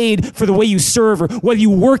get paid for the way you serve, or whether you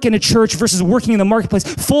work in a church versus working in the marketplace.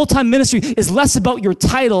 Full-time ministry is less about your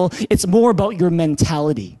title. It's more about your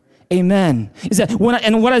mentality. Amen. Is that what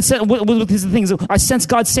I said, these are the things I sense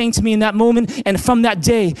God saying to me in that moment and from that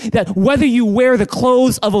day, that whether you wear the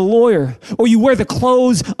clothes of a lawyer, or you wear the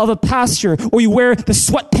clothes of a pastor, or you wear the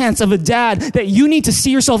sweatpants of a dad, that you need to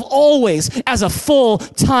see yourself always as a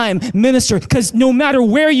full-time minister, because no matter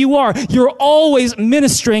where you are, you're always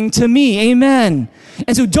ministering to me. Amen.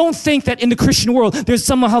 And so don't think that in the Christian world, there's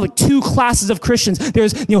somehow like two classes of Christians.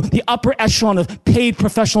 There's, the upper echelon of paid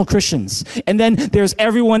professional Christians. And then there's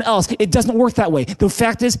everyone else. It doesn't work that way. The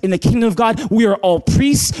fact is, in the kingdom of God, we are all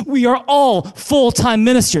priests. We are all full-time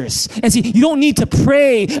ministers. And see, you don't need to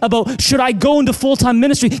pray about, should I go into full-time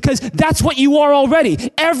ministry? Because that's what you are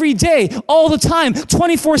already. Every day, all the time,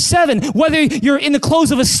 24/7, whether you're in the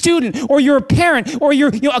clothes of a student, or you're a parent, or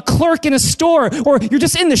you're a clerk in a store, or you're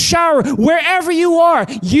just in the shower, wherever you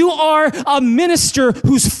are a minister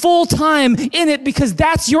who's full-time in it, because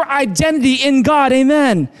that's your identity in God.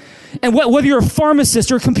 Amen. And whether you're a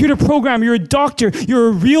pharmacist or a computer programmer, you're a doctor, you're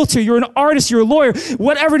a realtor, you're an artist, you're a lawyer,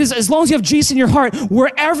 whatever it is, as long as you have Jesus in your heart,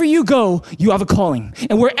 wherever you go, you have a calling.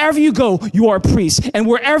 And wherever you go, you are a priest. And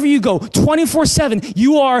wherever you go, 24/7,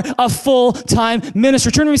 you are a full-time minister.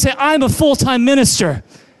 Turn to me and say, I'm a full-time minister.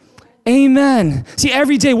 Amen. See,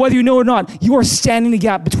 every day, whether you know or not, you are standing the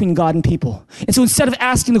gap between God and people. And so instead of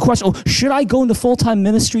asking the question, should I go into full-time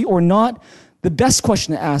ministry or not? The best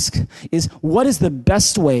question to ask is, what is the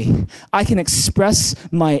best way I can express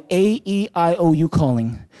my AEIOU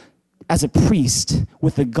calling as a priest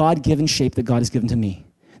with the God-given shape that God has given to me?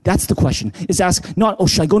 That's the question. Is ask not,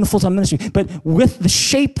 should I go into full-time ministry? But with the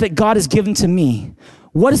shape that God has given to me,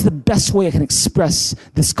 what is the best way I can express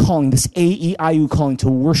this calling, this AEIU calling to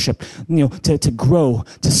worship, to grow,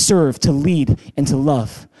 to serve, to lead, and to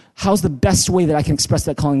love? How's the best way that I can express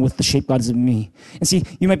that calling with the shape God has given me? And see,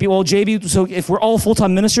 you might be, JB, so if we're all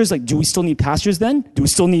full-time ministers, do we still need pastors then? Do we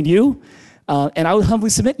still need you? And I would humbly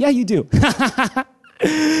submit, yeah, you do.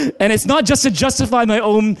 And it's not just to justify my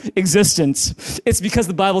own existence. It's because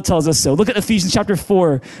the Bible tells us so. Look at Ephesians chapter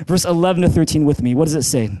 4, verse 11 to 13 with me. What does it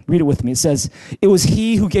say? Read it with me. It says, it was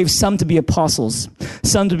he who gave some to be apostles,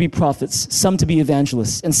 some to be prophets, some to be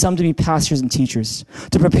evangelists, and some to be pastors and teachers,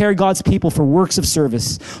 to prepare God's people for works of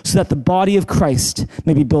service, so that the body of Christ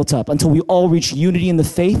may be built up until we all reach unity in the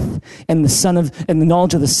faith and the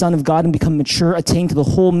knowledge of the Son of God, and become mature, attain to the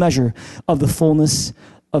whole measure of the fullness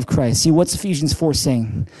of Christ. See, what's Ephesians 4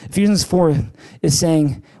 saying? Ephesians 4 is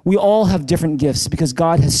saying we all have different gifts because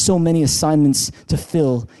God has so many assignments to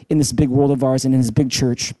fill in this big world of ours and in his big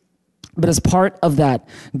church. But as part of that,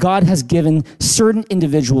 God has given certain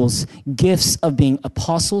individuals gifts of being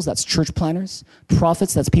apostles, that's church planners,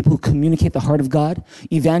 prophets, that's people who communicate the heart of God,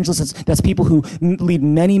 evangelists, that's people who lead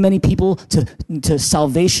many, many people to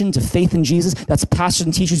salvation, to faith in Jesus, that's pastors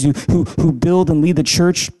and teachers who build and lead the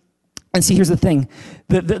church. And see, here's the thing.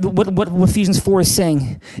 What Ephesians 4 is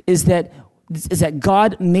saying is that is that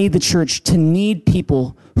God made the church to need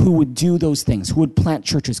people who would do those things, who would plant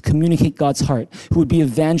churches, communicate God's heart, who would be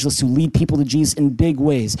evangelists, who lead people to Jesus in big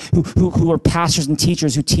ways, who are pastors and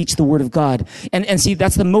teachers who teach the word of God. And see,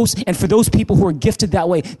 that's the most, and for those people who are gifted that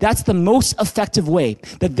way, that's the most effective way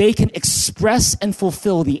that they can express and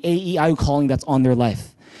fulfill the AEIU calling that's on their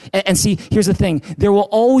life. And see, here's the thing. There will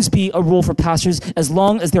always be a role for pastors as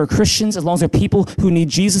long as there are Christians, as long as there are people who need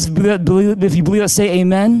Jesus. If you believe that, say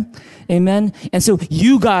amen. Amen. And so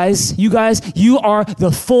you guys, you are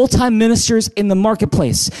the full-time ministers in the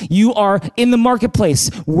marketplace. You are in the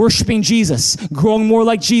marketplace, worshiping Jesus, growing more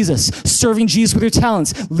like Jesus, serving Jesus with your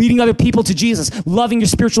talents, leading other people to Jesus, loving your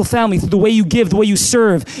spiritual family through the way you give, the way you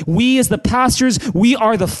serve. We as the pastors, we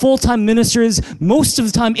are the full-time ministers most of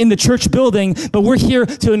the time in the church building, but we're here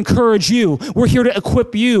to encourage you. We're here to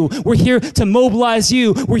equip you. We're here to mobilize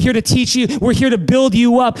you. We're here to teach you. We're here to build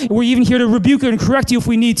you up. We're even here to rebuke you and correct you if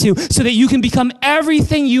we need to, so that you can become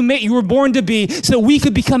everything you were born to be, so that we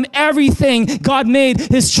could become everything God made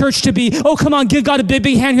his church to be. Oh, come on, give God a big,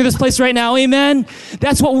 big hand here in this place right now. Amen.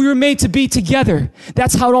 That's what we were made to be together.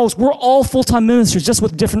 That's how it all is. We're all full-time ministers, just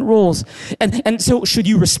with different roles. And so should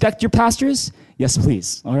you respect your pastors? Yes,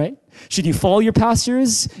 please. All right. Should you follow your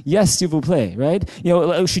pastors? Yes, s'il vous plaît, right?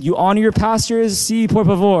 Should you honor your pastors? Si, por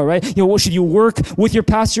favor, right? Should you work with your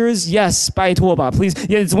pastors? Yes, bai tuo ba, please.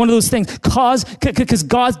 Yeah, it's one of those things. Because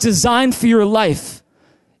God's design for your life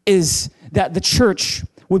is that the church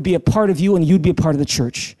would be a part of you and you'd be a part of the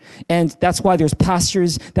church. And that's why there's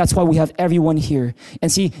pastors. That's why we have everyone here. And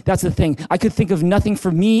see, that's the thing. I could think of nothing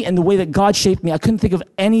for me and the way that God shaped me. I couldn't think of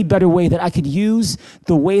any better way that I could use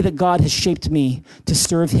the way that God has shaped me to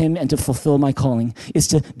serve him and to fulfill my calling is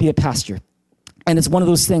to be a pastor. And it's one of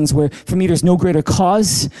those things where, for me, there's no greater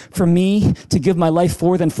cause for me to give my life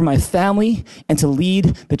for than for my family and to lead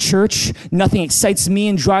the church. Nothing excites me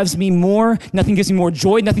and drives me more. Nothing gives me more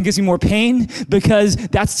joy. Nothing gives me more pain, because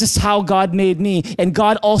that's just how God made me. And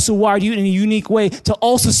God also wired you in a unique way to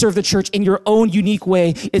also serve the church in your own unique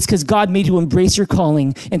way. It's because God made you embrace your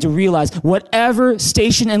calling and to realize whatever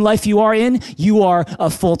station in life you are in, you are a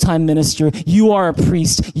full-time minister. You are a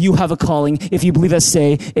priest. You have a calling. If you believe that,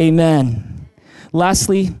 say amen.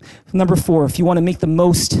 Lastly, number 4, if you want to make the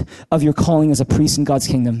most of your calling as a priest in God's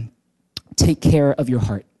kingdom, take care of your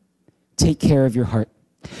heart. Take care of your heart.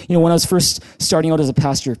 When I was first starting out as a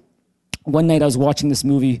pastor, one night I was watching this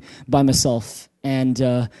movie by myself and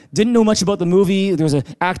didn't know much about the movie. There was an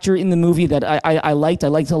actor in the movie that I liked. I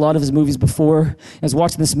liked a lot of his movies before. I was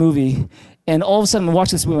watching this movie, and all of a sudden I'm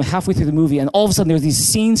watching this movie, I'm halfway through the movie, and all of a sudden there's these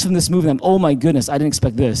scenes from this movie, and oh my goodness, I didn't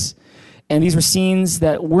expect this. And these were scenes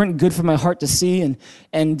that weren't good for my heart to see, and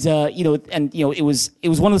it was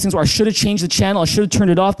one of those things where I should have changed the channel, I should have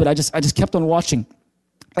turned it off, but I just kept on watching.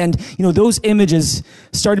 And those images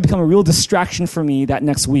started to become a real distraction for me that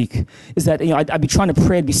next week. Is that I'd be trying to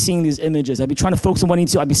pray, I'd be seeing these images, I'd be trying to focus on what I need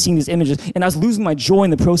to, I'd be seeing these images, and I was losing my joy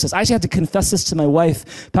in the process. I actually had to confess this to my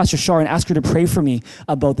wife, Pastor Shar, and ask her to pray for me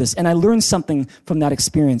about this. And I learned something from that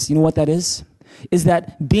experience. You know what that is? Is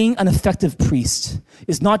that being an effective priest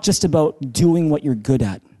is not just about doing what you're good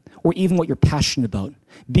at or even what you're passionate about.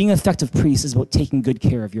 Being an effective priest is about taking good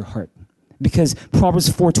care of your heart. Because Proverbs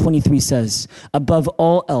 4:23 says, above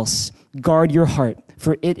all else, guard your heart,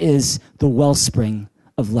 for it is the wellspring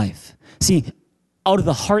of life. See, out of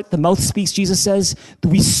the heart, the mouth speaks, Jesus says.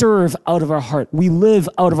 We serve out of our heart. We live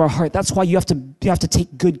out of our heart. That's why you have to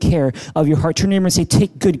take good care of your heart. Turn to your neighbor and say,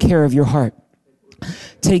 take good care of your heart.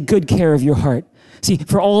 Take good care of your heart. See,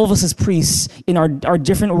 for all of us as priests in our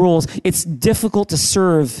different roles, it's difficult to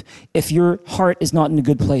serve if your heart is not in a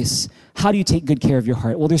good place. How do you take good care of your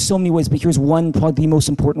heart? Well, there's so many ways, but here's one, probably the most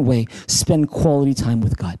important way. Spend quality time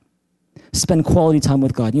with God. Spend quality time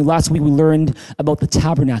with God. Last week we learned about the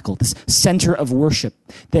tabernacle, this center of worship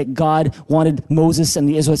that God wanted Moses and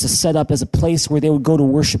the Israelites to set up as a place where they would go to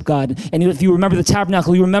worship God. And if you remember the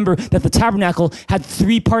tabernacle, you remember that the tabernacle had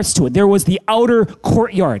 3 parts to it. There was the outer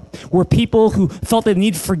courtyard where people who felt they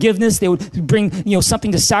needed forgiveness, they would bring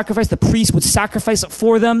something to sacrifice. The priest would sacrifice it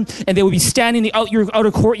for them, and they would be standing in the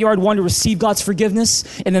outer courtyard wanting to receive God's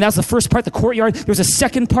forgiveness. And then that's the first part, the courtyard. There's a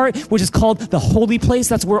second part, which is called the holy place.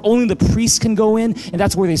 That's where only the priests can go in, and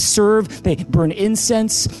that's where they serve. They burn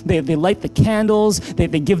incense, they light the candles, they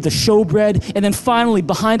give the showbread, and then finally,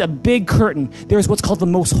 behind a big curtain, there's what's called the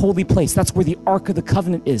most holy place. That's where the Ark of the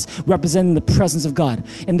Covenant is, representing the presence of God.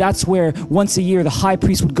 And that's where once a year the high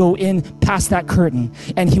priest would go in past that curtain,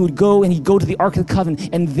 and he'd go to the Ark of the Covenant,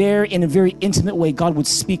 and there, in a very intimate way, God would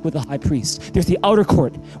speak with the high priest. There's the outer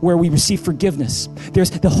court where we receive forgiveness.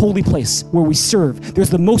 There's the holy place where we serve.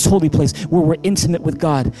 There's the most holy place where we're intimate with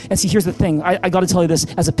God. And see, here's the the thing. I got to tell you this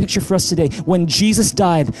as a picture for us today. When Jesus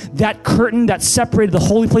died, that curtain that separated the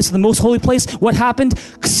holy place from the most holy place, what happened?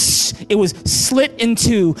 It was slit in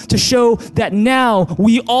two to show that now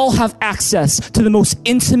we all have access to the most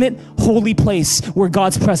intimate, holy place where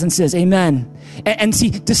God's presence is. Amen. And see,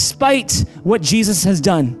 despite what Jesus has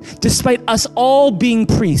done, despite us all being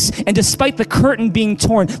priests, and despite the curtain being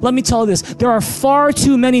torn, let me tell you this, there are far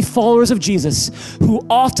too many followers of Jesus who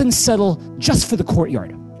often settle just for the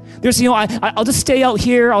courtyard. There's, I'll just stay out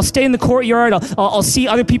here. I'll stay in the courtyard. I'll see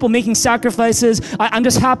other people making sacrifices. I'm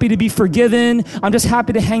just happy to be forgiven. I'm just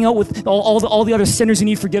happy to hang out with all the other sinners who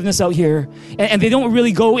need forgiveness out here. And they don't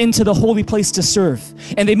really go into the holy place to serve.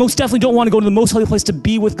 And they most definitely don't want to go to the most holy place to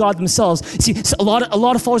be with God themselves. See, a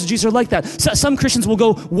lot of followers of Jesus are like that. Some Christians will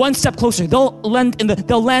go one step closer. They'll land in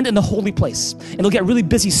the holy place. And they'll get really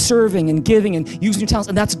busy serving and giving and using your talents.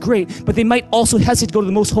 And that's great. But they might also hesitate to go to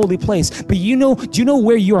the most holy place. But do you know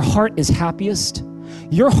where your heart is happiest?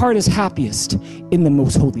 Your heart is happiest in the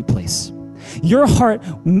most holy place. Your heart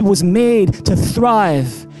was made to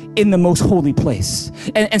thrive in the most holy place.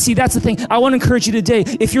 And see, that's the thing. I want to encourage you today.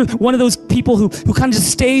 If you're one of those people who kind of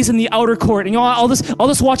just stays in the outer court, and I'll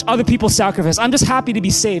just watch other people sacrifice. I'm just happy to be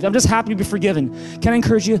saved. I'm just happy to be forgiven. Can I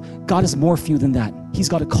encourage you? God is more for you than that. He's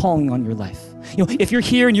got a calling on your life. If you're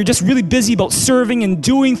here and you're just really busy about serving and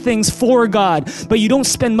doing things for God, but you don't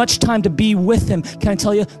spend much time to be with Him, can I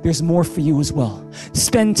tell you, there's more for you as well.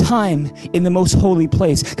 Spend time in the most holy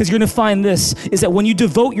place, because you're going to find this, is that when you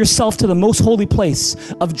devote yourself to the most holy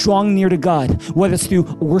place of drawing near to God, whether it's through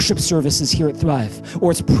worship services here at Thrive,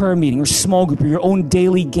 or it's prayer meeting, or small group, or your own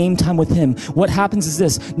daily game time with Him, what happens is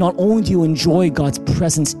this: not only do you enjoy God's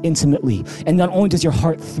presence intimately, and not only does your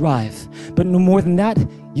heart thrive, but no more than that,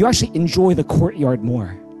 you actually enjoy the courtyard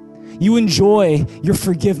more. You enjoy your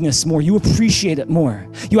forgiveness more. You appreciate it more.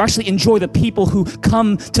 You actually enjoy the people who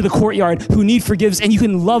come to the courtyard who need forgiveness, and you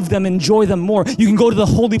can love them, enjoy them more. You can go to the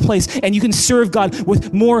holy place and you can serve God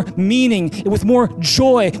with more meaning, with more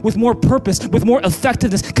joy, with more purpose, with more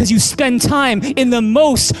effectiveness, because you spend time in the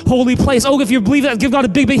most holy place. Oh, if you believe that, give God a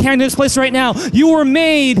big, big hand in this place right now. You were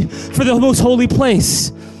made for the most holy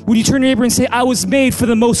place. Would you turn to your neighbor and say, I was made for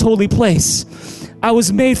the most holy place. I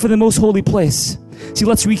was made for the most holy place. See,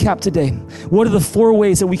 let's recap today. What are the 4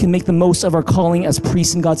 ways that we can make the most of our calling as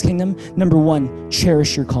priests in God's kingdom? Number 1,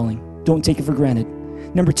 cherish your calling. Don't take it for granted.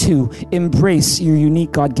 Number 2, embrace your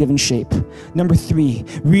unique God-given shape. Number 3,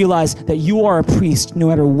 realize that you are a priest no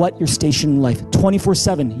matter what your station in life.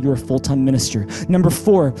 24/7, you're a full-time minister. Number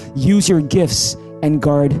 4, use your gifts and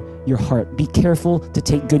guard your heart. Be careful to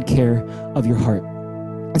take good care of your heart.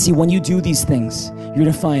 And see, when you do these things, you're going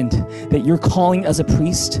to find that your calling as a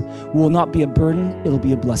priest will not be a burden, it'll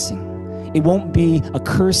be a blessing. It won't be a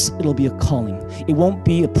curse, it'll be a calling. It won't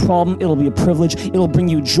be a problem, it'll be a privilege. It'll bring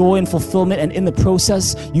you joy and fulfillment, and in the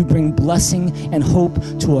process, you bring blessing and hope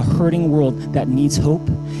to a hurting world that needs hope.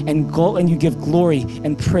 And you give glory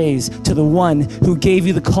and praise to the one who gave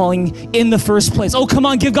you the calling in the first place. Oh, come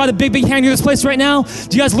on, give God a big, big hand in this place right now.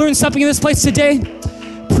 Do you guys learn something in this place today?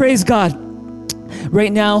 Praise God.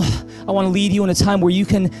 Right now, I want to lead you in a time where you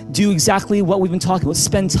can do exactly what we've been talking about.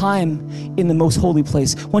 Spend time in the most holy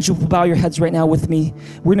place. Why don't you bow your heads right now with me?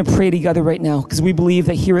 We're going to pray together right now, because we believe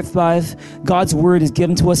that here at Thrive, God's word is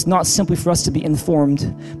given to us not simply for us to be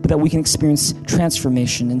informed, but that we can experience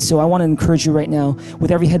transformation. And so I want to encourage you right now,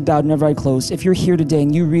 with every head bowed and every eye closed, if you're here today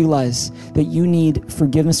and you realize that you need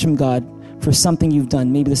forgiveness from God for something you've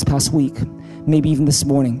done, maybe this past week, maybe even this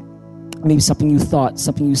morning, maybe something you thought,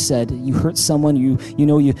 something you said, you hurt someone, you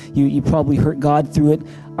probably hurt God through it.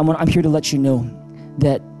 I'm here to let you know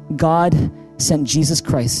that God sent Jesus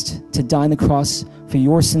Christ to die on the cross for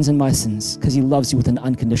your sins and my sins, because He loves you with an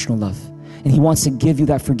unconditional love. And He wants to give you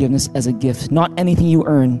that forgiveness as a gift, not anything you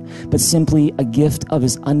earn, but simply a gift of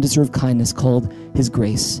His undeserved kindness called His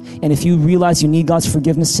grace. And if you realize you need God's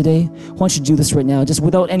forgiveness today, why don't you do this right now, just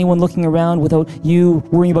without anyone looking around, without you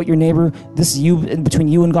worrying about your neighbor. This is you, between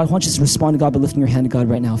you and God. Why don't you just respond to God by lifting your hand to God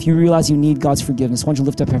right now? If you realize you need God's forgiveness, why don't you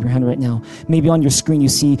lift up your hand right now? Maybe on your screen you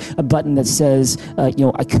see a button that says,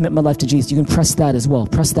 I commit my life to Jesus. You can press that as well.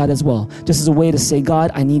 Press that as well, just as a way to say, God,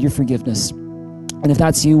 I need your forgiveness. And if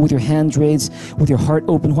that's you, with your hands raised, with your heart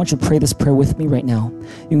open, why don't you pray this prayer with me right now?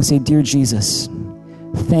 You can say, Dear Jesus,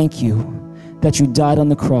 thank you that you died on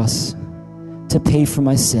the cross to pay for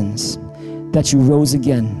my sins, that you rose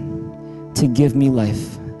again to give me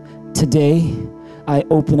life. Today, I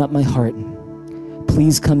open up my heart.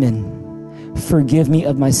 Please come in, forgive me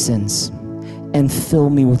of my sins, and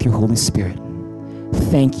fill me with your Holy Spirit.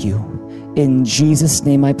 Thank you. In Jesus'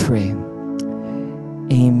 name I pray.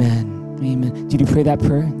 Amen. Amen. Did you pray that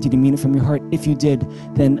prayer? Did you mean it from your heart? If you did,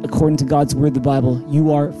 then according to God's word, the Bible,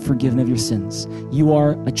 you are forgiven of your sins. You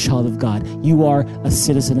are a child of God. You are a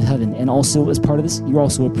citizen of heaven. And also, as part of this, you're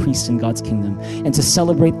also a priest in God's kingdom. And to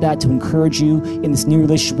celebrate that, to encourage you in this new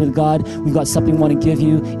relationship with God, we've got something we want to give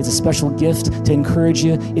you. It's a special gift to encourage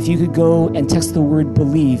you. If you could go and text the word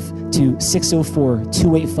believe to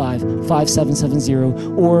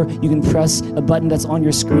 604-285-5770, or you can press a button that's on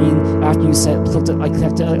your screen after you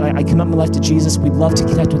I commit my life to Jesus. We'd love to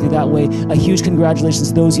connect with you that way. A huge congratulations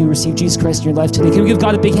to those who received Jesus Christ in your life today. Can we give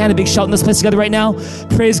God a big hand, a big shout in this place together right now?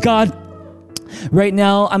 Praise God. Right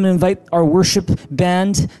now, I'm going to invite our worship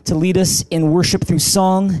band to lead us in worship through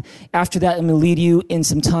song. After that, I'm going to lead you in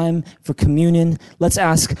some time for communion. Let's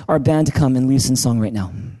ask our band to come and lead us in song right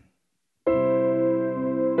now.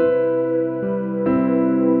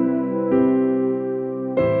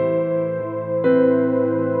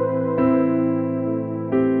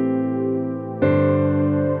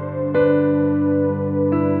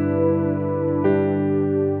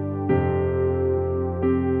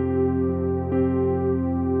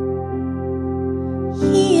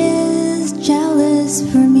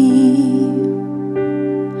 For me,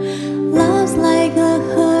 love's like a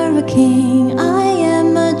hurricane. I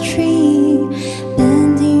am a tree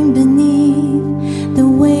bending beneath the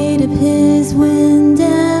weight of his wind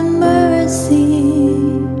and mercy.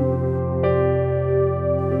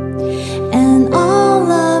 And all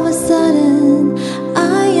of a sudden,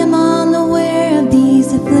 I am unaware of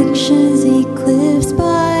these afflictions eclipsed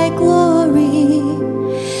by glory.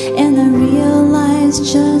 And I realize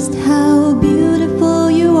just how beautiful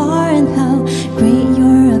you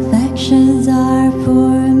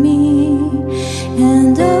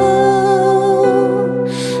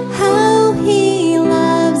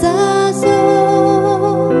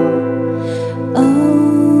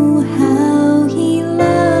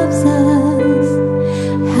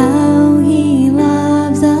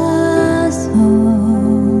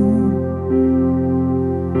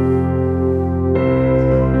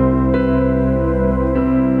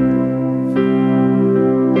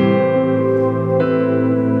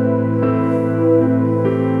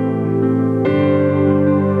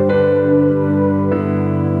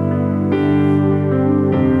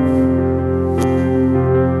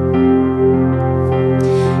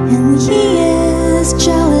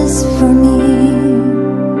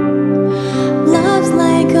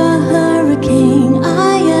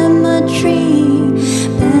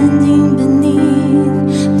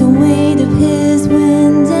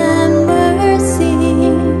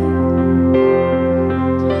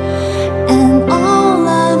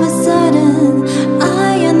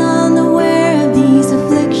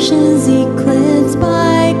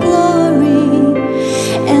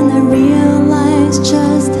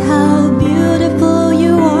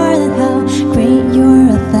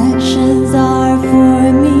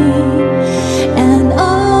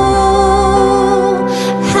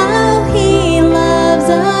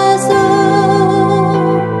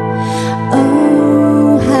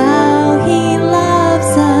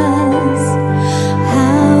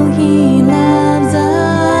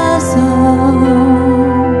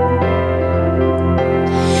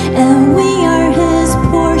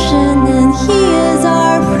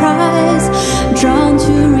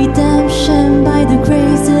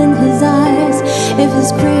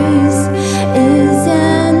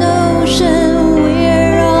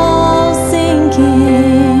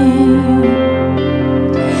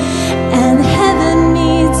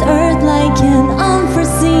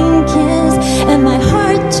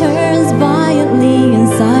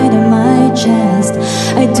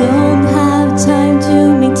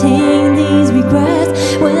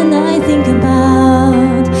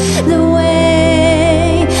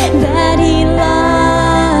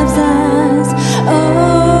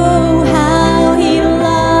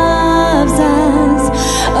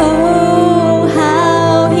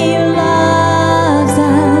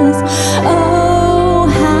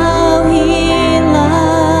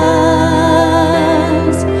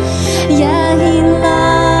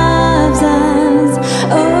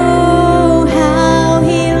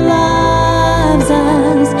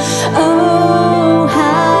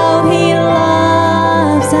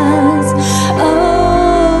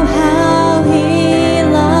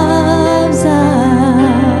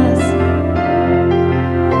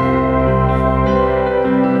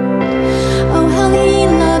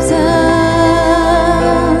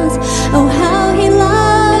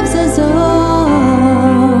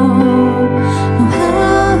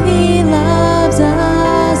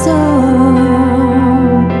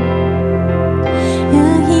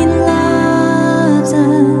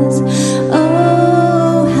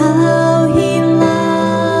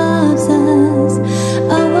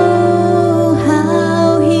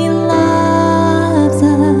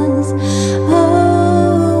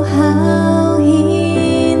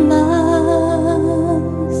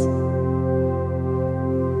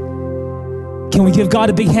God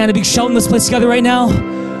a big hand, a big shout in this place together right now?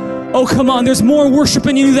 Oh, come on, there's more worship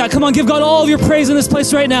in you than that. Come on, give God all of your praise in this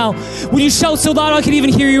place right now. When you shout so loud, I can even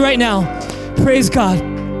hear you right now. Praise God.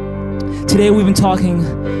 Today we've been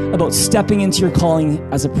talking about stepping into your calling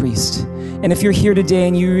as a priest. And if you're here today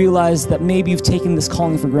and you realize that maybe you've taken this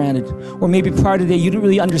calling for granted, or maybe prior to today you didn't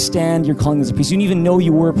really understand your calling as a priest, you didn't even know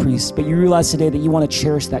you were a priest, but you realize today that you want to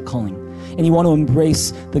cherish that calling, and you want to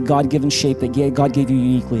embrace the God-given shape that God gave you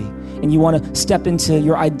uniquely, and you want to step into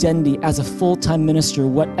your identity as a full-time minister,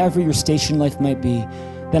 whatever your station in life might be,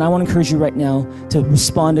 then I want to encourage you right now to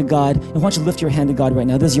respond to God. And why don't you lift your hand to God right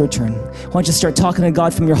now? This is your turn. Why don't you start talking to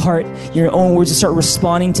God from your heart, your own words, and start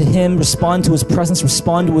responding to Him, respond to His presence,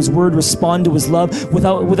 respond to His word, respond to His love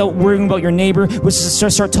without worrying about your neighbor. Just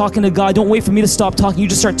start talking to God. Don't wait for me to stop talking. You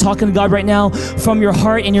just start talking to God right now from your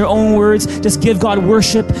heart in your own words. Just give God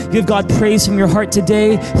worship. Give God praise from your heart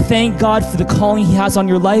today. Thank God for the calling He has on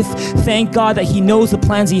your life. Thank God that He knows the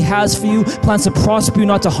plans He has for you, plans to prosper you,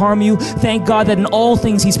 not to harm you. Thank God that in all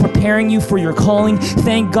things He's preparing you for your calling.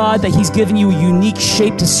 Thank God that He's given you a unique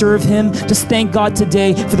shape to serve Him. Just thank God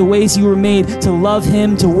today for the ways you were made to love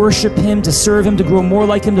Him, to worship Him, to serve Him, to grow more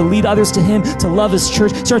like Him, to lead others to Him, to love His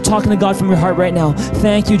church. Start talking to God from your heart right now.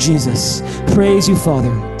 Thank you, Jesus. Praise you,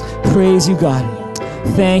 Father. Praise you, God.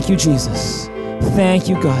 Thank you, Jesus. Thank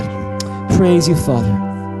you, God. Praise you,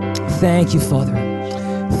 Father. Thank you, Father.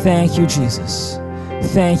 Thank you, Jesus.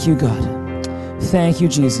 Thank you, God. Thank you,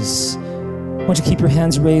 Jesus. I want you to keep your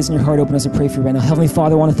hands raised and your heart open as I pray for you right now. Heavenly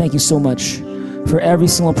Father, I want to thank you so much for every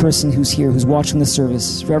single person who's here, who's watching this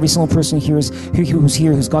service, for every single person who's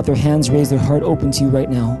here, who's got their hands raised, their heart open to you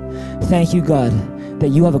right now. Thank you, God, that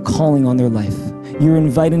you have a calling on their life. You're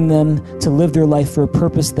inviting them to live their life for a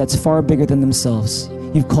purpose that's far bigger than themselves.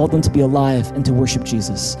 You've called them to be alive and to worship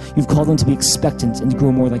Jesus. You've called them to be expectant and to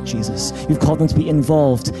grow more like Jesus. You've called them to be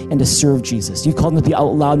involved and to serve Jesus. You've called them to be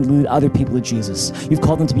out loud and lead other people to Jesus. You've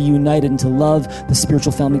called them to be united and to love the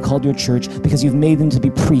spiritual family called your church, because you've made them to be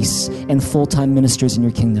priests and full-time ministers in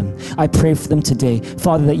your kingdom. I pray for them today,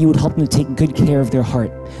 Father, that you would help them to take good care of their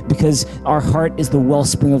heart, because our heart is the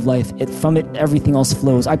wellspring of life. From it, everything else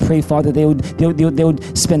flows. I pray, Father, they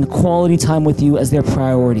would spend quality time with you as their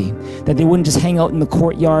priority, that they wouldn't just hang out in the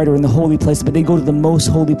courtyard or in the holy place, but they go to the most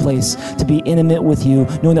holy place to be intimate with you,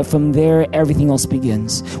 knowing that from there everything else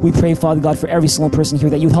begins. We pray, Father God, for every single person here,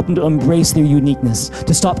 that you help them to embrace their uniqueness,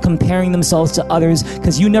 to stop comparing themselves to others,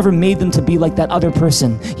 because you never made them to be like that other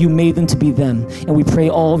person. You made them to be them, and we pray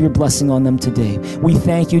all of your blessing on them today. We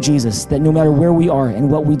thank you, Jesus, that no matter where we are and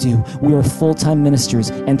what we do, we are full-time ministers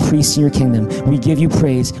and priests in your kingdom. We give you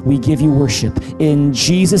praise. We give you worship. In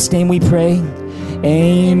Jesus' name we pray.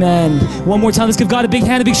 Amen. One more time, let's give God a big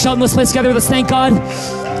hand, a big shout, and let's play together. Let's thank God.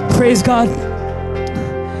 Praise God.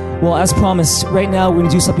 Well, as promised, right now we're going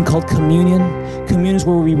to do something called communion. Communion is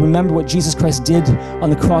where we remember what Jesus Christ did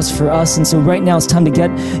on the cross for us. And so right now it's time to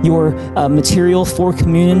get your material for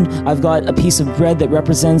communion. I've got a piece of bread that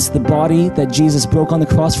represents the body that Jesus broke on the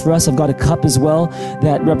cross for us. I've got a cup as well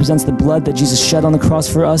that represents the blood that Jesus shed on the cross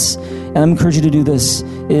for us. And I'm encouraging you to do this,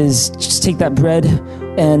 is just take that bread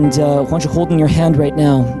and why don't you hold it in your hand right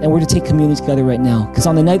now, and we're going to take communion together right now. Because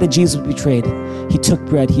on the night that Jesus was betrayed, he took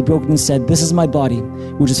bread, he broke it and said, "This is my body,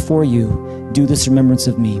 which is for you. Do this in remembrance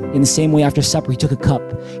of me." In the same way, after supper, he took a cup.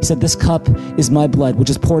 He said, "This cup is my blood, which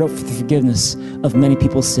is poured out for the forgiveness of many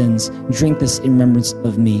people's sins. Drink this in remembrance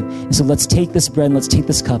of me." And so let's take this bread and let's take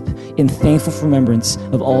this cup in thankful remembrance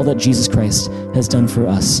of all that Jesus Christ has done for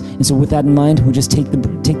us. And so with that in mind, we just take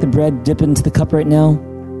the bread, dip it into the cup right now.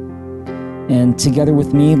 And together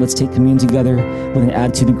with me, let's take communion together with an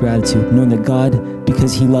attitude of gratitude, knowing that God,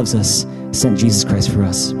 because he loves us, sent Jesus Christ for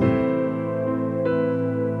us.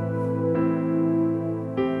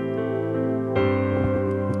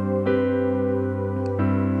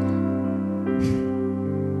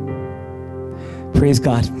 Praise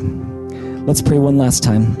God. Let's pray one last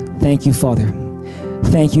time. Thank you, Father.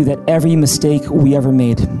 Thank you that every mistake we ever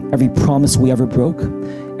made, every promise we ever broke,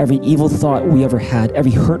 every evil thought we ever had,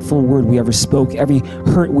 every hurtful word we ever spoke, every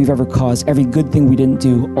hurt we've ever caused, every good thing we didn't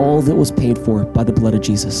do, all of it was paid for by the blood of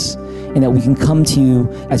Jesus. And that we can come to you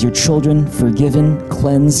as your children, forgiven,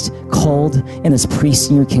 cleansed, called, and as priests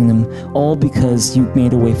in your kingdom, all because you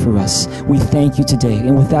made a way for us. We thank you today.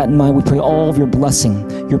 And with that in mind, we pray all of your blessing,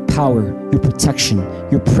 your power, your protection,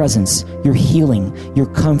 your presence, your healing, your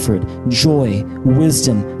comfort, joy,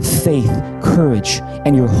 wisdom, faith, courage,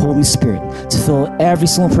 and your Holy Spirit to fill every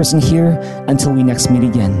single person here until we next meet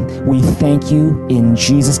again. We thank you. In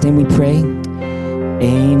Jesus' name we pray.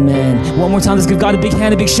 Amen. One more time, let's give God a big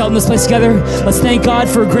hand, a big shout in this place together. Let's thank God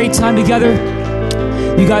for a great time together.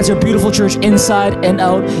 You guys are a beautiful church inside and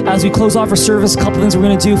out. As we close off our service, a couple things we're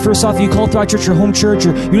going to do. First off, you call Thrive Church your home church,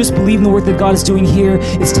 or you just believe in the work that God is doing here,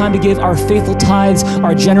 it's time to give our faithful tithes,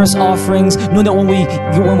 our generous offerings. Know that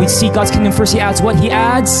when we seek God's kingdom first, He adds what? He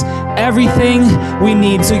adds everything we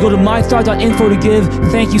need. So you go to mythrive.info to give.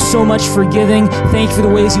 Thank you so much for giving. Thank you for the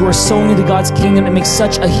ways you are sowing into God's kingdom. It makes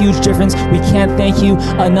such a huge difference. We can't thank you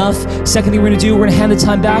enough. Second thing we're going to do, we're going to hand the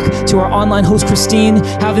time back to our online host, Christine.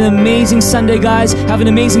 Have an amazing Sunday, guys. Have an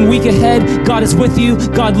amazing week ahead. God is with you.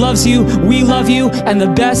 God loves you. We love you. And the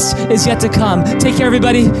best is yet to come. Take care,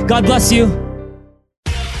 everybody. God bless you.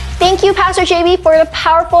 Thank you, Pastor JB, for the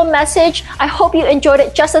powerful message. I hope you enjoyed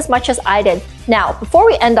it just as much as I did. Now, before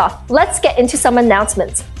we end off, let's get into some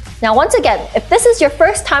announcements. Now, once again, if this is your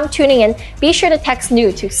first time tuning in, be sure to text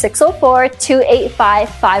NEW to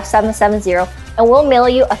 604-285-5770 and we'll mail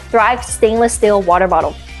you a Thrive stainless steel water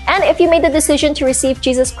bottle. And if you made the decision to receive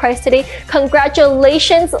Jesus Christ today,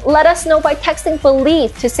 congratulations! Let us know by texting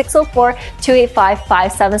BELIEVE to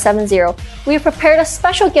 604-285-5770. We have prepared a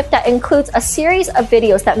special gift that includes a series of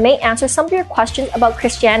videos that may answer some of your questions about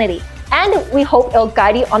Christianity. And we hope it'll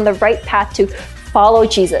guide you on the right path to follow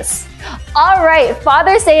Jesus. All right,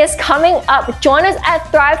 Father's Day is coming up. Join us at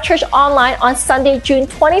Thrive Church Online on Sunday, June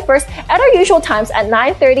 21st at our usual times at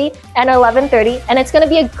 9:30 and 11:30. And it's going to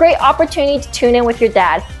be a great opportunity to tune in with your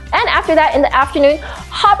dad. And after that, in the afternoon,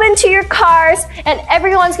 hop into your cars and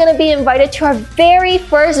everyone's going to be invited to our very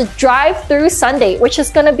first drive-through Sunday, which is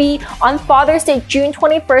going to be on Father's Day, June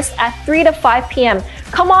 21st at 3 to 5 p.m.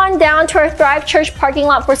 Come on down to our Thrive Church parking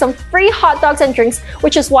lot for some free hot dogs and drinks,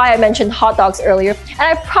 which is why I mentioned hot dogs earlier. And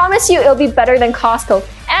I promise you it'll be better than Costco.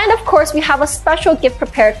 And of course, we have a special gift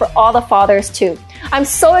prepared for all the fathers too. I'm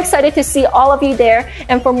so excited to see all of you there.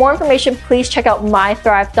 And for more information, please check out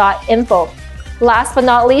mythrive.info. Last but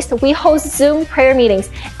not least, we host Zoom prayer meetings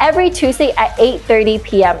every Tuesday at 8:30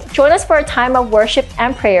 p.m. Join us for a time of worship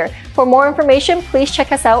and prayer. For more information, please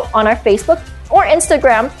check us out on our Facebook or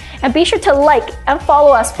Instagram, and be sure to like and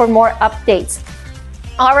follow us for more updates.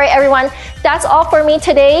 All right, everyone, that's all for me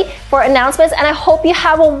today for announcements, and I hope you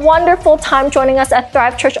have a wonderful time joining us at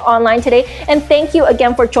Thrive Church Online today, and thank you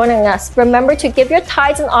again for joining us. Remember to give your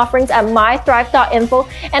tithes and offerings at mythrive.info,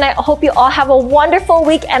 and I hope you all have a wonderful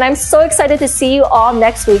week, and I'm so excited to see you all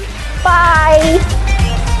next week. Bye!